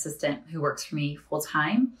have an assistant who works for me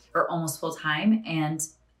full-time or almost full-time. And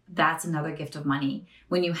that's another gift of money.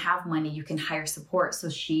 When you have money, you can hire support. So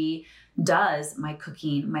she does my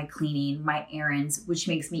cooking, my cleaning, my errands, which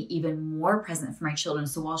makes me even more present for my children.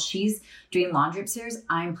 So while she's doing laundry upstairs,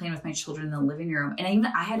 I'm playing with my children in the living room. And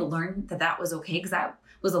I had to learn that was okay, because that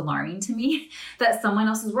was alarming to me, that someone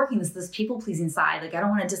else is working. This people-pleasing side. Like, I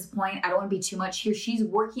don't want to disappoint. I don't want to be too much here. She's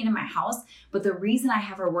working in my house. But the reason I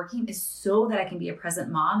have her working is so that I can be a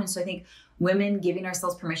present mom. And so I think women giving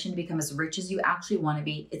ourselves permission to become as rich as you actually want to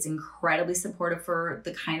be, it's incredibly supportive for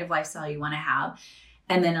the kind of lifestyle you want to have.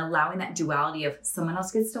 And then allowing that duality of someone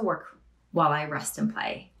else gets to work while I rest and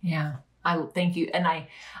play. Yeah. I thank you. And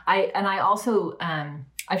I also,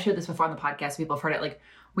 I've shared this before on the podcast. People have heard it. Like,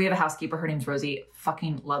 we have a housekeeper. Her name's Rosie.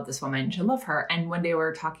 Fucking love this woman. I love her. And one day we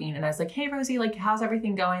were talking and I was like, hey, Rosie, like, how's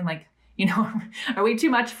everything going? Like, you know, are we too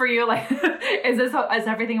much for you? Like, is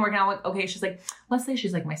everything working out? Like, okay. She's like, Leslie,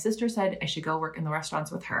 she's like, my sister said I should go work in the restaurants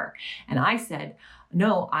with her. And I said,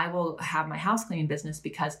 no, I will have my house cleaning business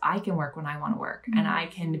because I can work when I want to work, and I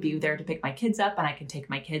can be there to pick my kids up, and I can take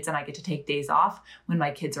my kids, and I get to take days off when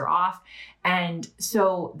my kids are off. And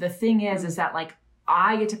so the thing is that like,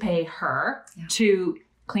 I get to pay her to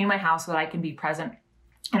clean my house so that I can be present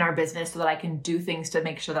in our business, so that I can do things to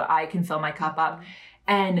make sure that I can fill my cup up.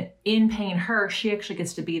 And in paying her, she actually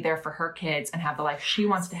gets to be there for her kids and have the life she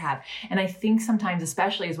wants to have. And I think sometimes,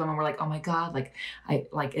 especially as women, we're like, oh my God,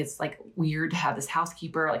 it's like weird to have this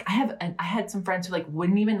housekeeper. Like I had some friends who like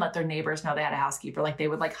wouldn't even let their neighbors know they had a housekeeper. Like they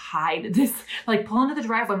would like hide this, like pull into the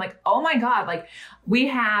driveway. I'm like, oh my God, like we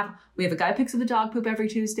have a guy who picks up the dog poop every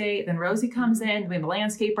Tuesday. Then Rosie comes in, we have a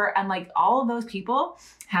landscaper, and like all of those people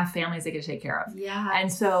have families they get to take care of. Yeah.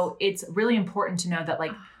 And so it's really important to know that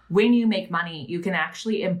like, when you make money, you can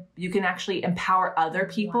actually empower other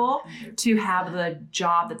people 100%. To have the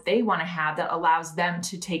job that they want to have that allows them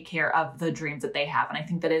to take care of the dreams that they have. And I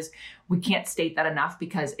think we can't state that enough,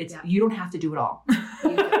 because you don't have to do it all.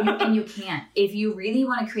 And you can't. If you really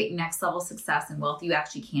want to create next level success and wealth, you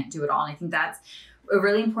actually can't do it all. And I think that's a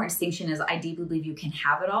really important distinction. Is I deeply believe you can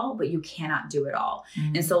have it all, but you cannot do it all.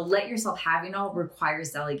 Mm-hmm. And so let yourself have it all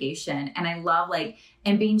requires delegation. And I love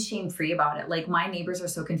and being shame-free about it. Like my neighbors are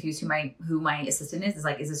so confused who my assistant is. It's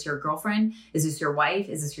like, is this your girlfriend? Is this your wife?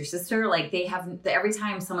 Is this your sister? Like every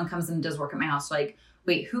time someone comes in and does work at my house, like,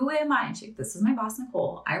 wait, who am I? And she's like, this is my boss,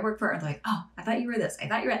 Nicole. I work for her. And they're like, oh, I thought you were this. I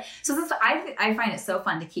thought you were that. So this, I find it so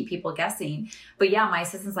fun to keep people guessing. But yeah, my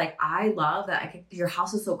assistant's like, I love that. Your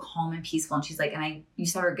house is so calm and peaceful. And she's like, and I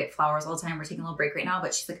used to have her get flowers all the time. We're taking a little break right now,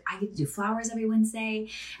 but she's like, I get to do flowers every Wednesday.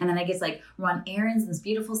 And then I get to like run errands in this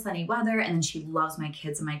beautiful sunny weather. And then she loves my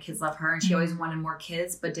kids and my kids love her. And she always wanted more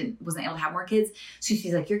kids, but wasn't able to have more kids. So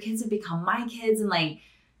she's like, your kids have become my kids. And like,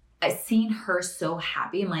 I've seen her so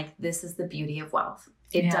happy. I'm like, this is the beauty of wealth.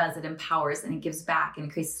 It does. It empowers and it gives back and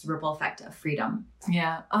it creates this ripple effect of freedom.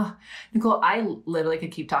 Yeah. Oh, Nicole, I literally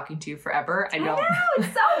could keep talking to you forever. I know,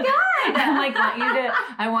 it's so good. I'm like,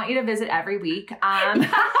 I want you to visit every week. I'm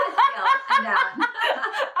down.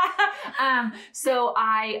 So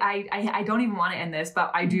I don't even want to end this,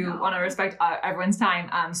 but I do want to respect everyone's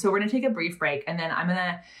time. So we're going to take a brief break and then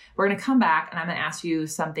we're going to come back and I'm going to ask you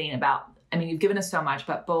something about, I mean, you've given us so much,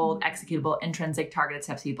 but bold, executable, intrinsic, targeted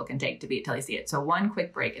steps people can take to beat till they see it. So one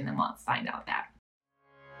quick break and then we'll find out that.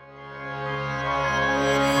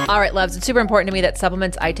 All right, loves, it's super important to me that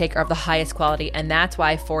supplements I take are of the highest quality, and that's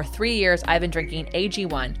why for 3 years I've been drinking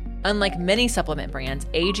AG1. Unlike many supplement brands,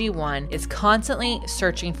 AG1 is constantly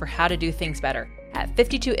searching for how to do things better. At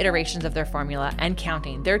 52 iterations of their formula and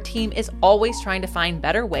counting, their team is always trying to find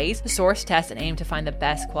better ways to source, test, and aim to find the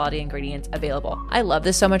best quality ingredients available. I love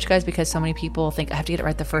this so much, guys, because so many people think I have to get it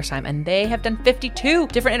right the first time, and they have done 52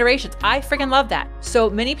 different iterations. I freaking love that. So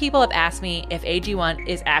many people have asked me if AG1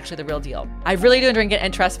 is actually the real deal. I really do drink it,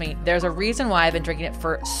 and trust me, there's a reason why I've been drinking it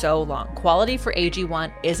for so long. Quality for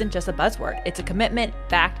AG1 isn't just a buzzword. It's a commitment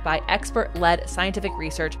backed by expert-led scientific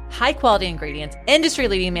research, high-quality ingredients,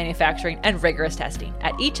 industry-leading manufacturing, and rigorous testing.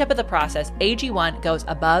 At each step of the process, AG1 goes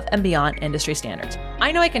above and beyond industry standards.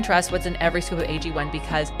 I know I can trust what's in every scoop of AG1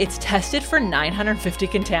 because it's tested for 950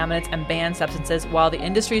 contaminants and banned substances, while the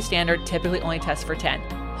industry standard typically only tests for 10.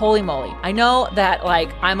 Holy moly. I know that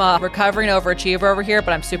I'm a recovering overachiever over here,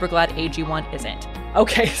 but I'm super glad AG1 isn't.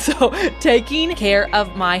 Okay, so taking care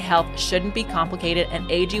of my health shouldn't be complicated, and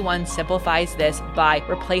AG1 simplifies this by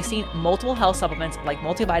replacing multiple health supplements like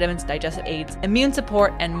multivitamins, digestive aids, immune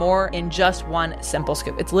support, and more in just one simple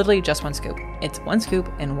scoop. It's literally just one scoop. It's one scoop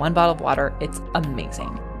in one bottle of water. It's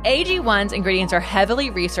amazing. AG1's ingredients are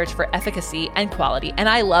heavily researched for efficacy and quality, and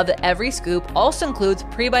I love that every scoop also includes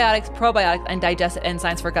prebiotics, probiotics, and digestive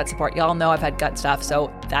enzymes for gut support. Y'all know I've had gut stuff,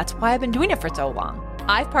 so that's why I've been doing it for so long.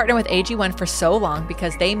 I've partnered with AG1 for so long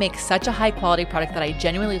because they make such a high quality product that I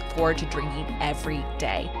genuinely look forward to drinking every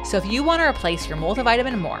day. So if you want to replace your multivitamin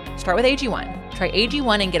and more, start with AG1. Try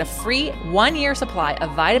AG1 and get a free 1-year supply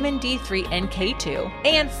of vitamin D3 and K2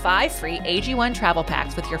 and 5 free AG1 travel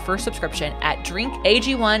packs with your first subscription at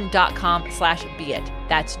drinkag1.com/beit.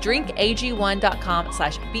 That's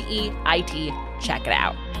drinkag1.com/BEIT. Check it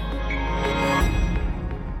out.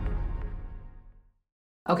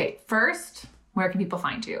 Okay, first, where can people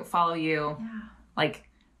find you? Follow you? Yeah. Like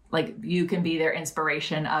you can be their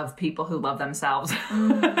inspiration of people who love themselves.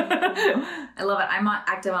 I love it. I'm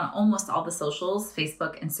active on almost all the socials,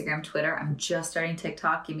 Facebook, Instagram, Twitter. I'm just starting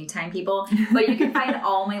TikTok. Give me time, people. But you can find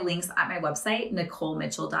all my links at my website,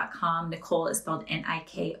 NicoleMitchell.com. Nicole is spelled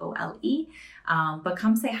Nikole. But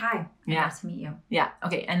come say hi. I'd love to meet you. Yeah.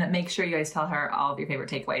 Okay. And make sure you guys tell her all of your favorite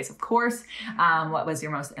takeaways. Of course, what was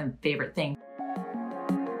your most favorite thing?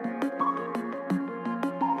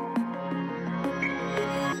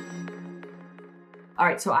 All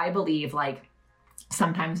right. So I believe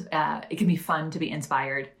sometimes it can be fun to be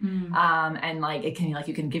inspired. And it can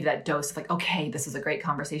you can give that dose of okay, this is a great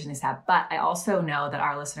conversation these have. But I also know that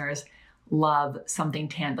our listeners love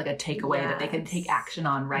something like a takeaway that they can take action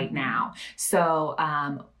on right now. So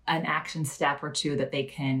an action step or two that they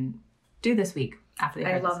can do this week after they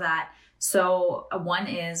heard I love that. So one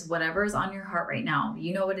is whatever is on your heart right now.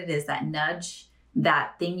 You know what it is, that nudge,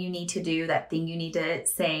 that thing you need to do, that thing you need to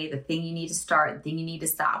say, the thing you need to start, the thing you need to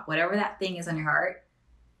stop, whatever that thing is on your heart,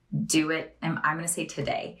 do it. And I'm going to say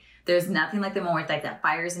today. There's nothing like the moment that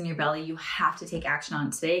fires in your belly. You have to take action on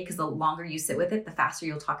it today, because the longer you sit with it, the faster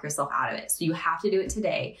you'll talk yourself out of it. So you have to do it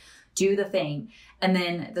today. Do the thing. And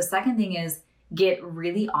then the second thing is get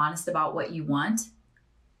really honest about what you want,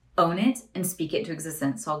 own it, and speak it into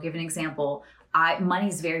existence. So I'll give an example. Money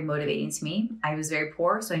is very motivating to me. I was very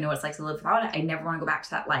poor, so I know what it's like to live without it. I never want to go back to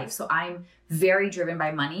that life. So I'm very driven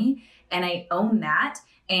by money, and I own that.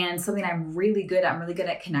 and something I'm really good at. I'm really good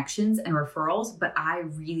at connections and referrals, but I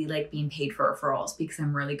really like being paid for referrals because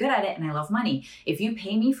I'm really good at it and I love money. If you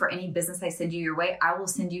pay me for any business I send you your way, I will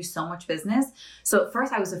send you so much business. So at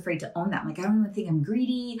first I was afraid to own that. I'm like, I don't even think I'm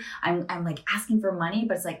greedy. I'm like asking for money,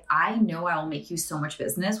 but it's like, I know I will make you so much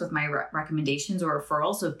business with my recommendations or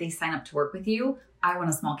referrals. So if they sign up to work with you, I want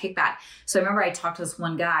a small kickback. So I remember I talked to this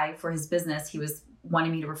one guy for his business. He was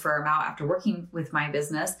wanting me to refer him out after working with my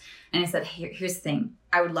business. And I said, here's the thing.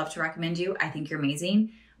 I would love to recommend you. I think you're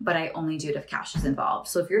amazing, but I only do it if cash is involved.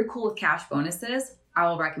 So if you're cool with cash bonuses, I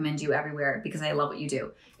will recommend you everywhere because I love what you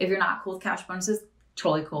do. If you're not cool with cash bonuses,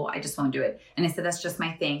 totally cool. I just won't do it. And I said, that's just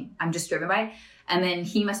my thing. I'm just driven by it. And then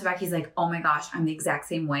he messaged back. He's like, oh my gosh, I'm the exact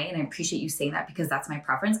same way. And I appreciate you saying that because that's my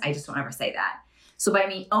preference. I just don't ever say that. So by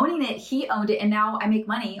me owning it, he owned it. And now I make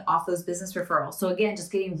money off those business referrals. So again,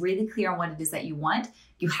 just getting really clear on what it is that you want.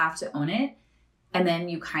 You have to own it. And then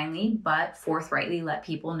you kindly but forthrightly let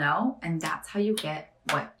people know. And that's how you get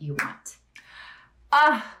what you want.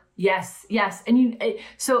 Yes. And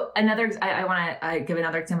so another, I want to give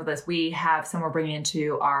another example of this. We have someone we're bringing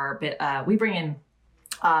into our bit. We bring in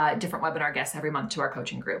different webinar guests every month to our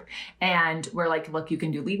coaching group. And we're like, look, you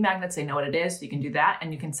can do lead magnets. They know what it is. So you can do that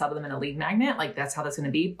and you can sell them in a lead magnet. Like that's how that's going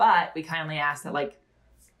to be. But we kindly ask that like,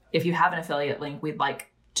 if you have an affiliate link, we'd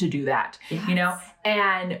like to do that, you know?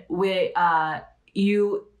 And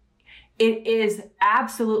it is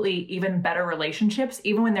absolutely even better relationships,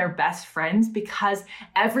 even when they're best friends, because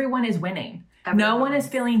everyone is winning. No one is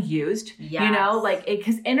feeling used, you know, like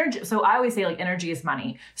because energy. So I always say like energy is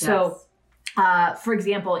money. So for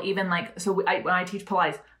example, even like, so when I teach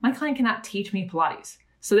Pilates, my client cannot teach me Pilates.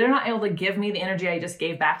 So they're not able to give me the energy I just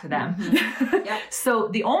gave back to them. So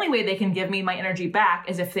the only way they can give me my energy back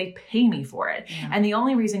is if they pay me for it. And the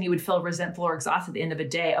only reason you would feel resentful or exhausted at the end of a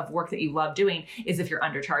day of work that you love doing is if you're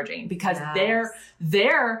undercharging, because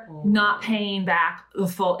they're not paying back the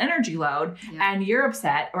full energy load and you're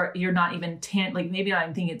upset, or you're not even like maybe not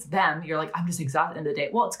even thinking it's them. You're like, I'm just exhausted at the end of the day.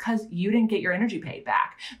 Well, it's because you didn't get your energy paid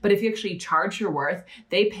back. But if you actually charge your worth,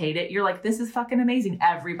 they paid it. You're like, this is fucking amazing.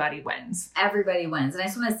 Everybody wins. Everybody wins. And I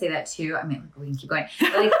just want to say that too. I mean, we can keep going.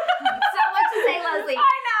 Like, so much to say, Leslie. I know.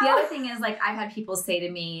 The other thing is like, I've had people say to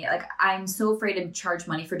me, like, I'm so afraid to charge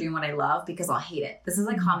money for doing what I love because I'll hate it. This is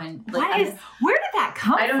like common. Like, where did that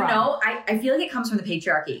come from? I don't know. I feel like it comes from the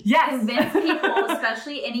patriarchy. Convince people,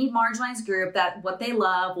 especially any marginalized group, that what they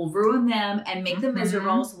love will ruin them and make them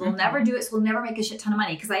miserable. So they'll never do it. So they'll never make a shit ton of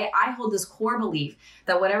money. Because I hold this core belief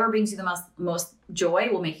that whatever brings you the most joy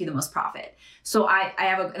will make you the most profit. So I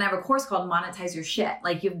have a course called Monetize Your Shit.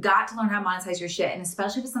 Like, you've got to learn how to monetize your shit. And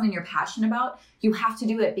especially if it's something you're passionate about, you have to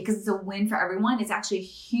do it because it's a win for everyone. It's actually a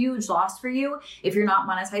huge loss for you if you're not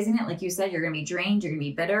monetizing it. Like you said, you're going to be drained. You're going to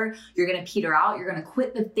be bitter. You're going to peter out. You're going to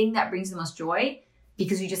quit the thing that brings the most joy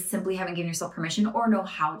because you just simply haven't given yourself permission or know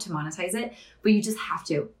how to monetize it. But you just have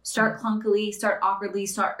to start clunkily, start awkwardly,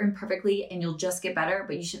 start imperfectly, and you'll just get better.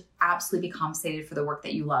 But you should absolutely be compensated for the work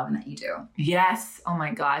that you love and that you do. Yes. Oh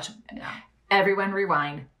my gosh. Yeah. Everyone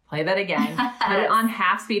rewind. Play that again. Put it on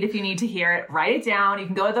half speed if you need to hear it. Write it down. You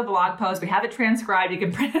can go to the blog post. We have it transcribed. You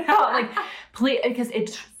can print it out. Like, please, because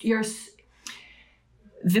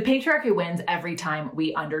the patriarchy wins every time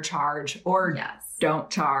we undercharge or don't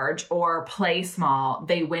charge or play small.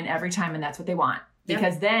 They win every time, and that's what they want.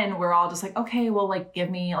 Because then we're all just like, okay, well, like, give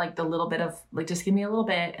me like the little bit of, like, just give me a little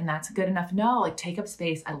bit and that's good enough. No, like, take up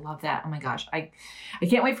space. I love that. Oh my gosh. I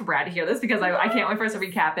can't wait for Brad to hear this because I can't wait for us to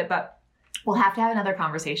recap it, but we'll have to have another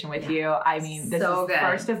conversation with you. I mean, this is the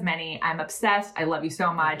first of many. I'm obsessed. I love you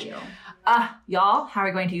so much. Y'all, how are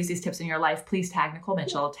we going to use these tips in your life? Please tag Nicole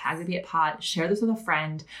Mitchell, tag the Be It Pod, share this with a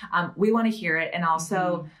friend. We want to hear it. And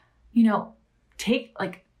also, you know, take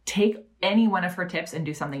any one of her tips and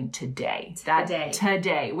do something today.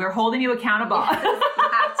 Today. We're holding you accountable.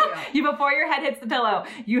 Yes, you have to. Before your head hits the pillow,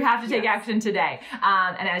 you have to take action today.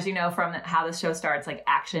 And as you know from how this show starts, like,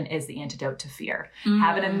 action is the antidote to fear.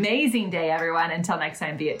 Have an amazing day, everyone. Until next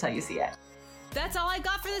time, be it till you see it. That's all I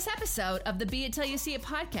got for this episode of the Be It Till You See It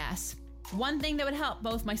podcast. One thing that would help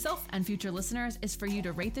both myself and future listeners is for you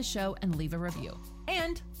to rate the show and leave a review.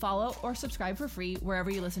 And follow or subscribe for free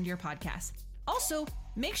wherever you listen to your podcast. Also,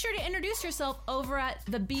 make sure to introduce yourself over at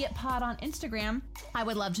the Be It Pod on Instagram. I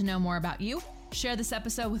would love to know more about you. Share this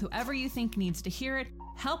episode with whoever you think needs to hear it.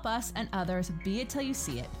 Help us and others be it till you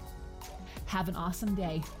see it. Have an awesome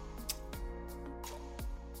day.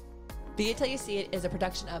 Be It Till You See It is a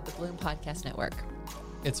production of the Bloom Podcast Network.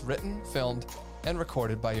 It's written, filmed, and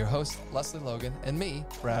recorded by your host, Leslie Logan, and me,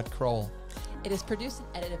 Brad Kroll. It is produced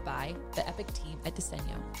and edited by the epic team at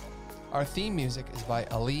Disenyo. Our theme music is by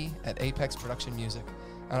Ali at Apex Production Music,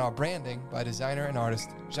 and our branding by designer and artist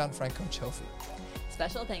Gianfranco Cioffi.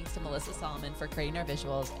 Special thanks to Melissa Solomon for creating our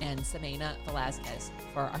visuals and Semena Velazquez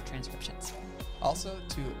for our transcriptions. Also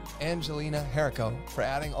to Angelina Herrico for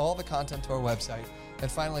adding all the content to our website. And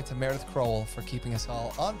finally to Meredith Crowell for keeping us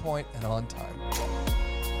all on point and on time.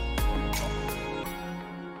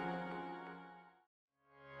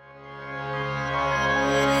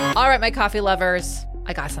 All right, my coffee lovers,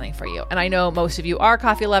 I got something for you. And I know most of you are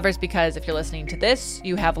coffee lovers because if you're listening to this,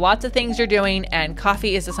 you have lots of things you're doing, and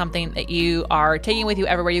coffee is something that you are taking with you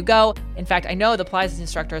everywhere you go. In fact, I know the Pilates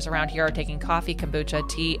instructors around here are taking coffee, kombucha,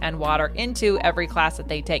 tea, and water into every class that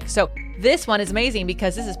they take. So this one is amazing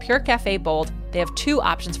because this is Pure Cafe Bold. They have two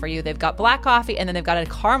options for you. They've got black coffee and then they've got a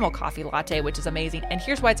caramel coffee latte, which is amazing. And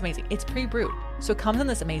here's why it's amazing. It's pre-brewed. So it comes in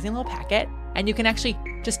this amazing little packet, and you can actually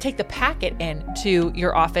just take the packet in to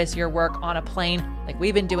your office, your work, on a plane like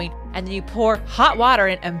we've been doing. And then you pour hot water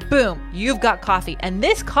in and boom, you've got coffee. And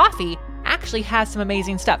this coffee actually has some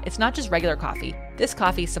amazing stuff. It's not just regular coffee. This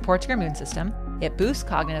coffee supports your immune system. It boosts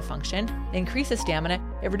cognitive function, it increases stamina,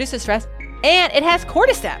 it reduces stress, and it has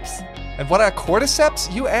cordyceps. And what are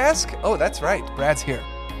cordyceps, you ask? Oh, that's right, Brad's here.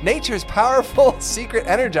 Nature's powerful secret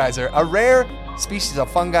energizer, a rare species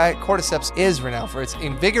of fungi. Cordyceps is renowned for its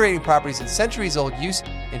invigorating properties and centuries-old use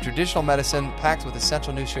in traditional medicine, packed with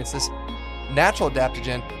essential nutrients. This natural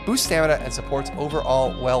adaptogen boosts stamina and supports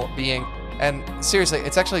overall well-being. And seriously,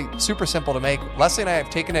 it's actually super simple to make. Leslie and I have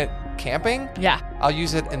taken it camping. Yeah. I'll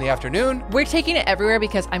use it in the afternoon. We're taking it everywhere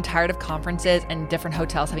because I'm tired of conferences and different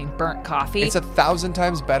hotels having burnt coffee. It's 1,000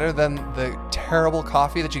 times better than the terrible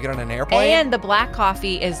coffee that you get on an airplane. And the black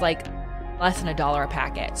coffee is like less than $1 a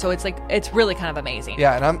packet. So it's really kind of amazing.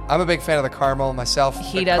 Yeah, and I'm a big fan of the caramel myself.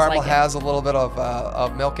 He the does caramel like it. has a little bit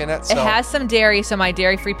of milk in it. So. It has some dairy, so my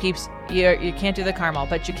dairy-free peeps, you can't do the caramel,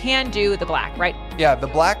 but you can do the black, right? Yeah, the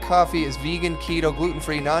black coffee is vegan, keto,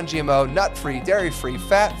 gluten-free, non-GMO, nut-free, dairy-free,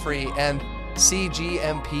 fat-free, and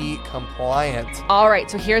CGMP compliant. All right,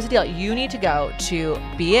 so here's the deal. You need to go to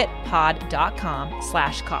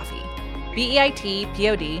beitpod.com/coffee.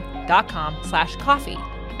 beitpod.com/coffee.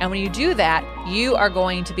 And when you do that, you are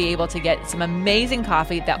going to be able to get some amazing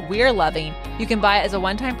coffee that we're loving. You can buy it as a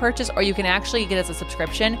one-time purchase, or you can actually get it as a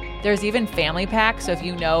subscription. There's even family packs. So if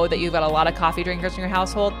you know that you've got a lot of coffee drinkers in your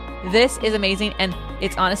household, this is amazing. And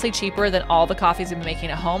it's honestly cheaper than all the coffees we've been making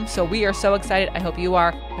at home. So we are so excited. I hope you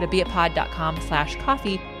are. Go to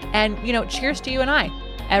beitpod.com/coffee. And, cheers to you and I.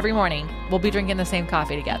 Every morning, we'll be drinking the same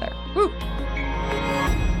coffee together. Woo!